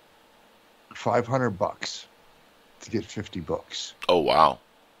 $500 to get 50 books. Oh, wow.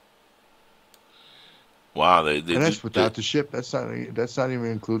 Wow. And that's without the ship. That's not even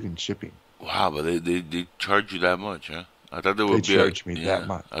including shipping. Wow, but they charge you that much, huh? I thought they would charge me that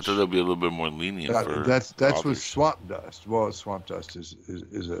much. I thought they'd be a little bit more lenient for that's authors. with Swamp Dust. Well, Swamp Dust is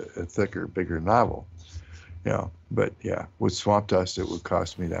a thicker, bigger novel, But with Swamp Dust, it would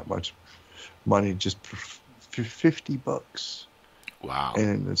cost me that much money just for 50 books. Wow!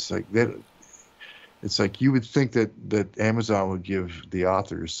 And it's like that. It's like you would think that Amazon would give the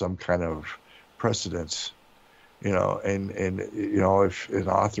authors some kind of precedence, and if an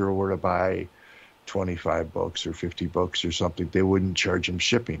author were to buy 25 books or 50 books or something, they wouldn't charge them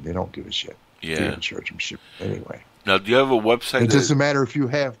shipping. They don't give a shit. Yeah. They don't charge them shipping anyway. Now, do you have a website? It doesn't matter if you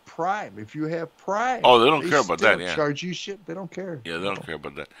have Prime. If you have Prime, oh, they don't care about that. Yeah, charge you shit. They don't care. Yeah, they don't care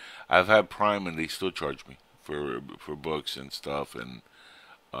about that. I've had Prime, and they still charge me for books and stuff. And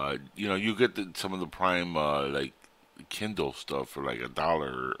you get some of the Prime like Kindle stuff for like $1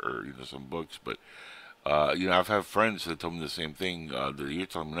 or some books. But I've had friends that told me the same thing that you're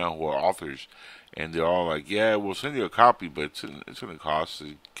telling me now, who are authors. And they're all like, yeah, we'll send you a copy, but it's going to cost.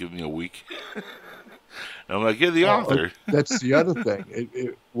 Give me a week. And I'm like, you're the author. That's the other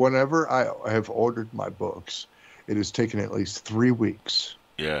thing. Whenever I have ordered my books, it has taken at least 3 weeks.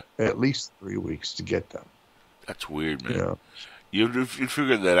 Yeah. At least 3 weeks to get them. That's weird, man. You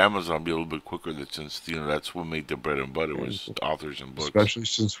figured that Amazon would be a little bit quicker, since that's what made their bread and butter was authors and books. Especially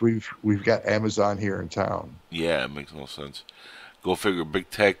since we've got Amazon here in town. Yeah, it makes no sense. Go figure. Big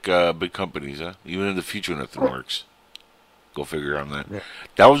tech, big companies, huh? Even in the future, nothing works. Go figure on that. Yeah.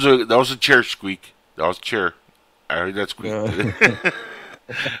 That was a chair squeak. That was a chair. I heard that squeak.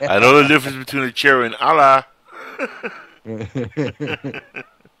 I know the difference between a chair and Allah.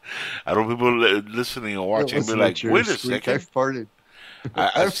 I know people listening and watching be like, wait a second. I farted.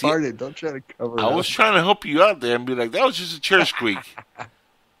 I farted. Don't try to cover it up. I was trying to help you out there and be like, that was just a chair squeak.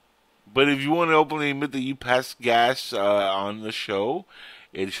 But if you want to openly admit that you passed gas on the show,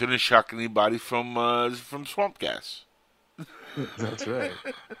 it shouldn't shock anybody from Swamp Gas. That's right.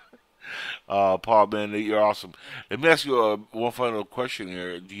 Paul, man, you're awesome. Let me ask you one final question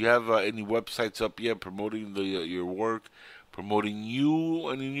here. Do you have any websites up yet promoting your work, promoting you?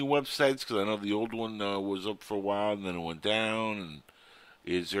 Any new websites? Because I know the old one was up for a while and then it went down. And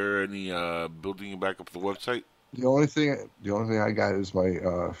is there any building back up the website? The only thing I got is my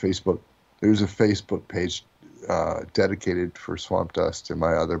Facebook. There's a Facebook page dedicated for Swamp Dust and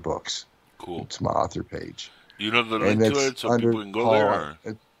my other books. Cool. It's my author page. You know the link to it, so people can go there.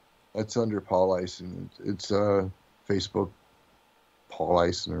 It's under Paul Eisen. It's Facebook Paul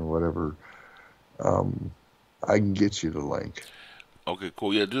Eisen or whatever. I can get you the link. Okay,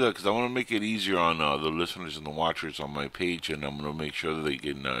 cool. Yeah, do that, because I want to make it easier on the listeners and the watchers on my page, and I'm going to make sure that they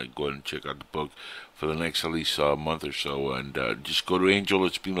can go ahead and check out the book for the next at least month or so. And just go to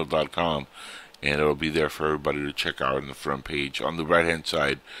angelespino.com, and it'll be there for everybody to check out on the front page. On the right-hand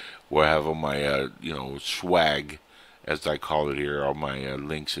side, where I have all my, swag, as I call it here, all my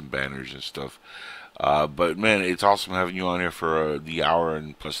links and banners and stuff. But, man, it's awesome having you on here for the hour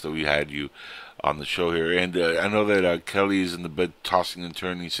and plus that we had you on the show here. And I know that Kelly is in the bed tossing and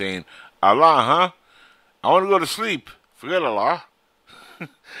turning saying, Allah, huh? I want to go to sleep. Forget Allah.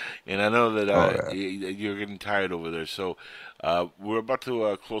 And I know that you're getting tired over there. So We're about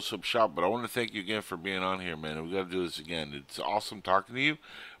to close up shop, but I want to thank you again for being on here, man. We got to do this again. It's awesome talking to you,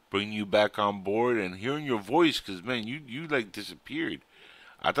 bringing you back on board, and hearing your voice. Because man, you like disappeared.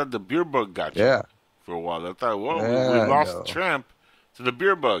 I thought the beer bug got you for a while. I thought, well, we lost the tramp to the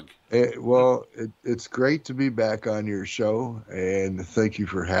beer bug. It's great to be back on your show, and thank you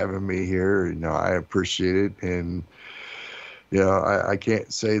for having me here. You know, I appreciate it, and you know, I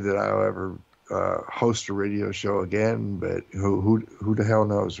can't say that I'll ever host a radio show again, but who the hell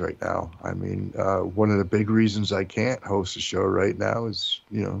knows right now? I mean, one of the big reasons I can't host a show right now is,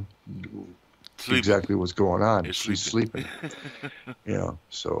 you know, exactly what's going on. She's sleeping. You know,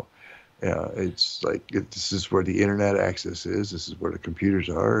 so yeah, it's like this is where the internet access is. This is where the computers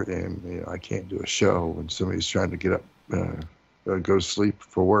are, and you know, I can't do a show when somebody's trying to get up, go to sleep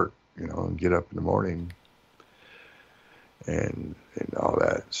for work, you know, and get up in the morning. And all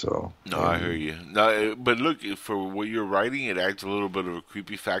that. So no, I hear you. No, but look, for what you're writing, it adds a little bit of a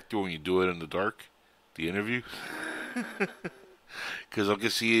creepy factor when you do it in the dark, the interview. Because I can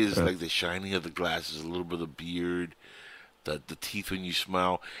see is like the shining of the glasses, a little bit of beard, the teeth when you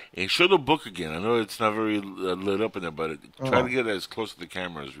smile, and show the book again. I know it's not very lit up in there, but try to get as close to the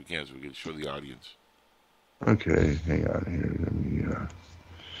camera as we can so we can show the audience. Okay, hang on here. Let me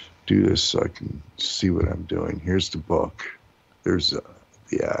do this so I can see what I'm doing. Here's the book. There's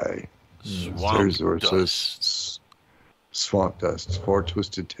the eye. Swamp Dust. Says Swamp Dust. 4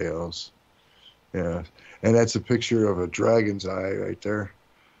 Twisted Tales. Yeah, and that's a picture of a dragon's eye right there,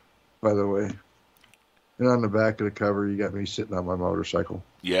 by the way. And on the back of the cover, you got me sitting on my motorcycle.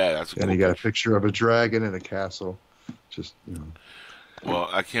 Yeah, that's a cool and you got a picture of a dragon in a castle. Just, you know. Well,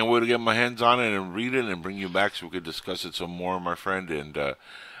 I can't wait to get my hands on it and read it and bring you back so we could discuss it some more, my friend. And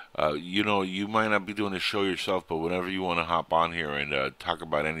you know, you might not be doing a show yourself, but whenever you want to hop on here and talk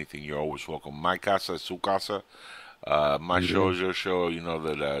about anything, you're always welcome. My casa es su casa. My show is your show. You know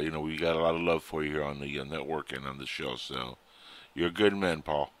that you know, we got a lot of love for you here on the network and on the show. So you're a good man,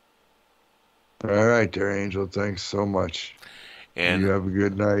 Paul. All right, there, Angel. Thanks so much. And you have a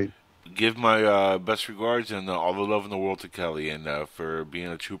good night. Give my best regards and all the love in the world to Kelly, and for being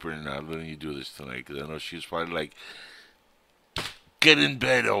a trooper and letting you do this tonight. Because I know she's probably like, get in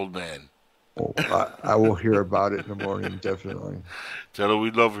bed, old man. Oh, I will hear about it in the morning, definitely. Tell her we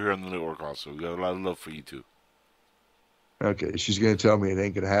love her here on the network also. We got a lot of love for you, too. Okay, she's going to tell me it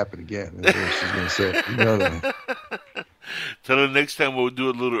ain't going to happen again. That's what she's going to say. You know that. Tell her next time we'll do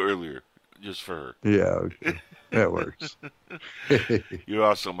it a little earlier, just for her. Yeah, okay. That works. You're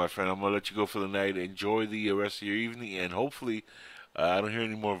awesome, my friend. I'm going to let you go for the night. Enjoy the rest of your evening, and hopefully I don't hear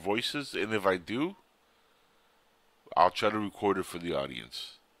any more voices. And if I do, I'll try to record it for the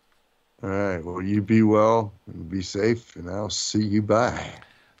audience. All right. Well, you be well and be safe, and I'll see you. Bye.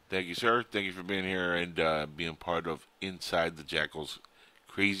 Thank you, sir. Thank you for being here and being part of Inside the Jackal's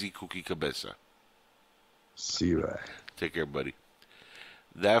Crazy Cookie Cabeza. See you. Bye. Take care, buddy.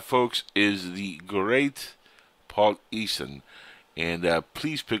 That, folks, is the great Paul Eason. And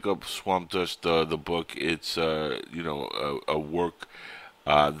please pick up Swamp Dust, the book. It's you know, a work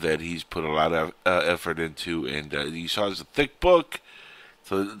that he's put a lot of effort into, and you saw it's a thick book,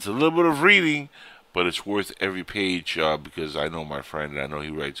 so it's a little bit of reading, but it's worth every page because I know my friend, and I know he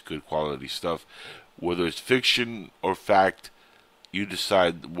writes good quality stuff. Whether it's fiction or fact, you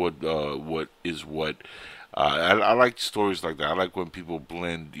decide what is what. I like stories like that. I like when people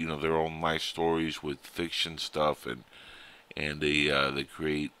blend, you know, their own life stories with fiction stuff, and they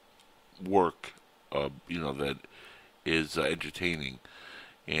create work, you know, that is entertaining.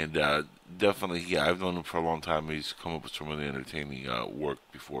 And definitely, yeah, I've known him for a long time. He's come up with some really entertaining work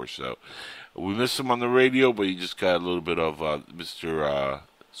before. So we missed him on the radio, but he just got a little bit of Mr.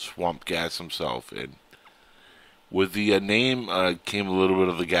 Swamp Gas himself. And with the name came a little bit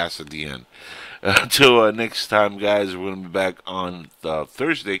of the gas at the end. Until next time, guys, we're going to be back on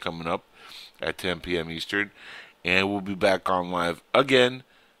Thursday coming up at 10 p.m. Eastern. And we'll be back on live again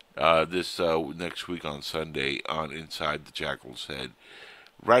this next week on Sunday on Inside the Jackal's Head.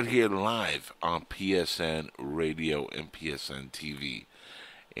 Right here live on PSN Radio and PSN TV.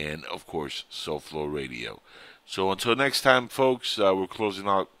 And, of course, SoFlo Radio. So until next time, folks, we're closing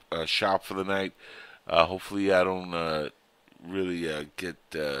out shop for the night. Hopefully I don't really get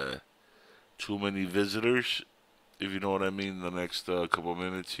too many visitors, if you know what I mean, in the next couple of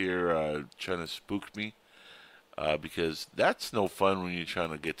minutes here, trying to spook me. Because that's no fun when you're trying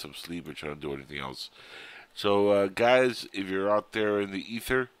to get some sleep or trying to do anything else. So, guys, if you're out there in the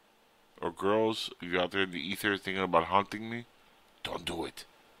ether, or girls, if you're out there in the ether thinking about haunting me, don't do it.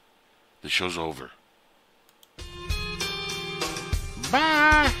 The show's over.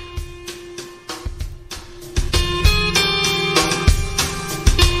 Bye!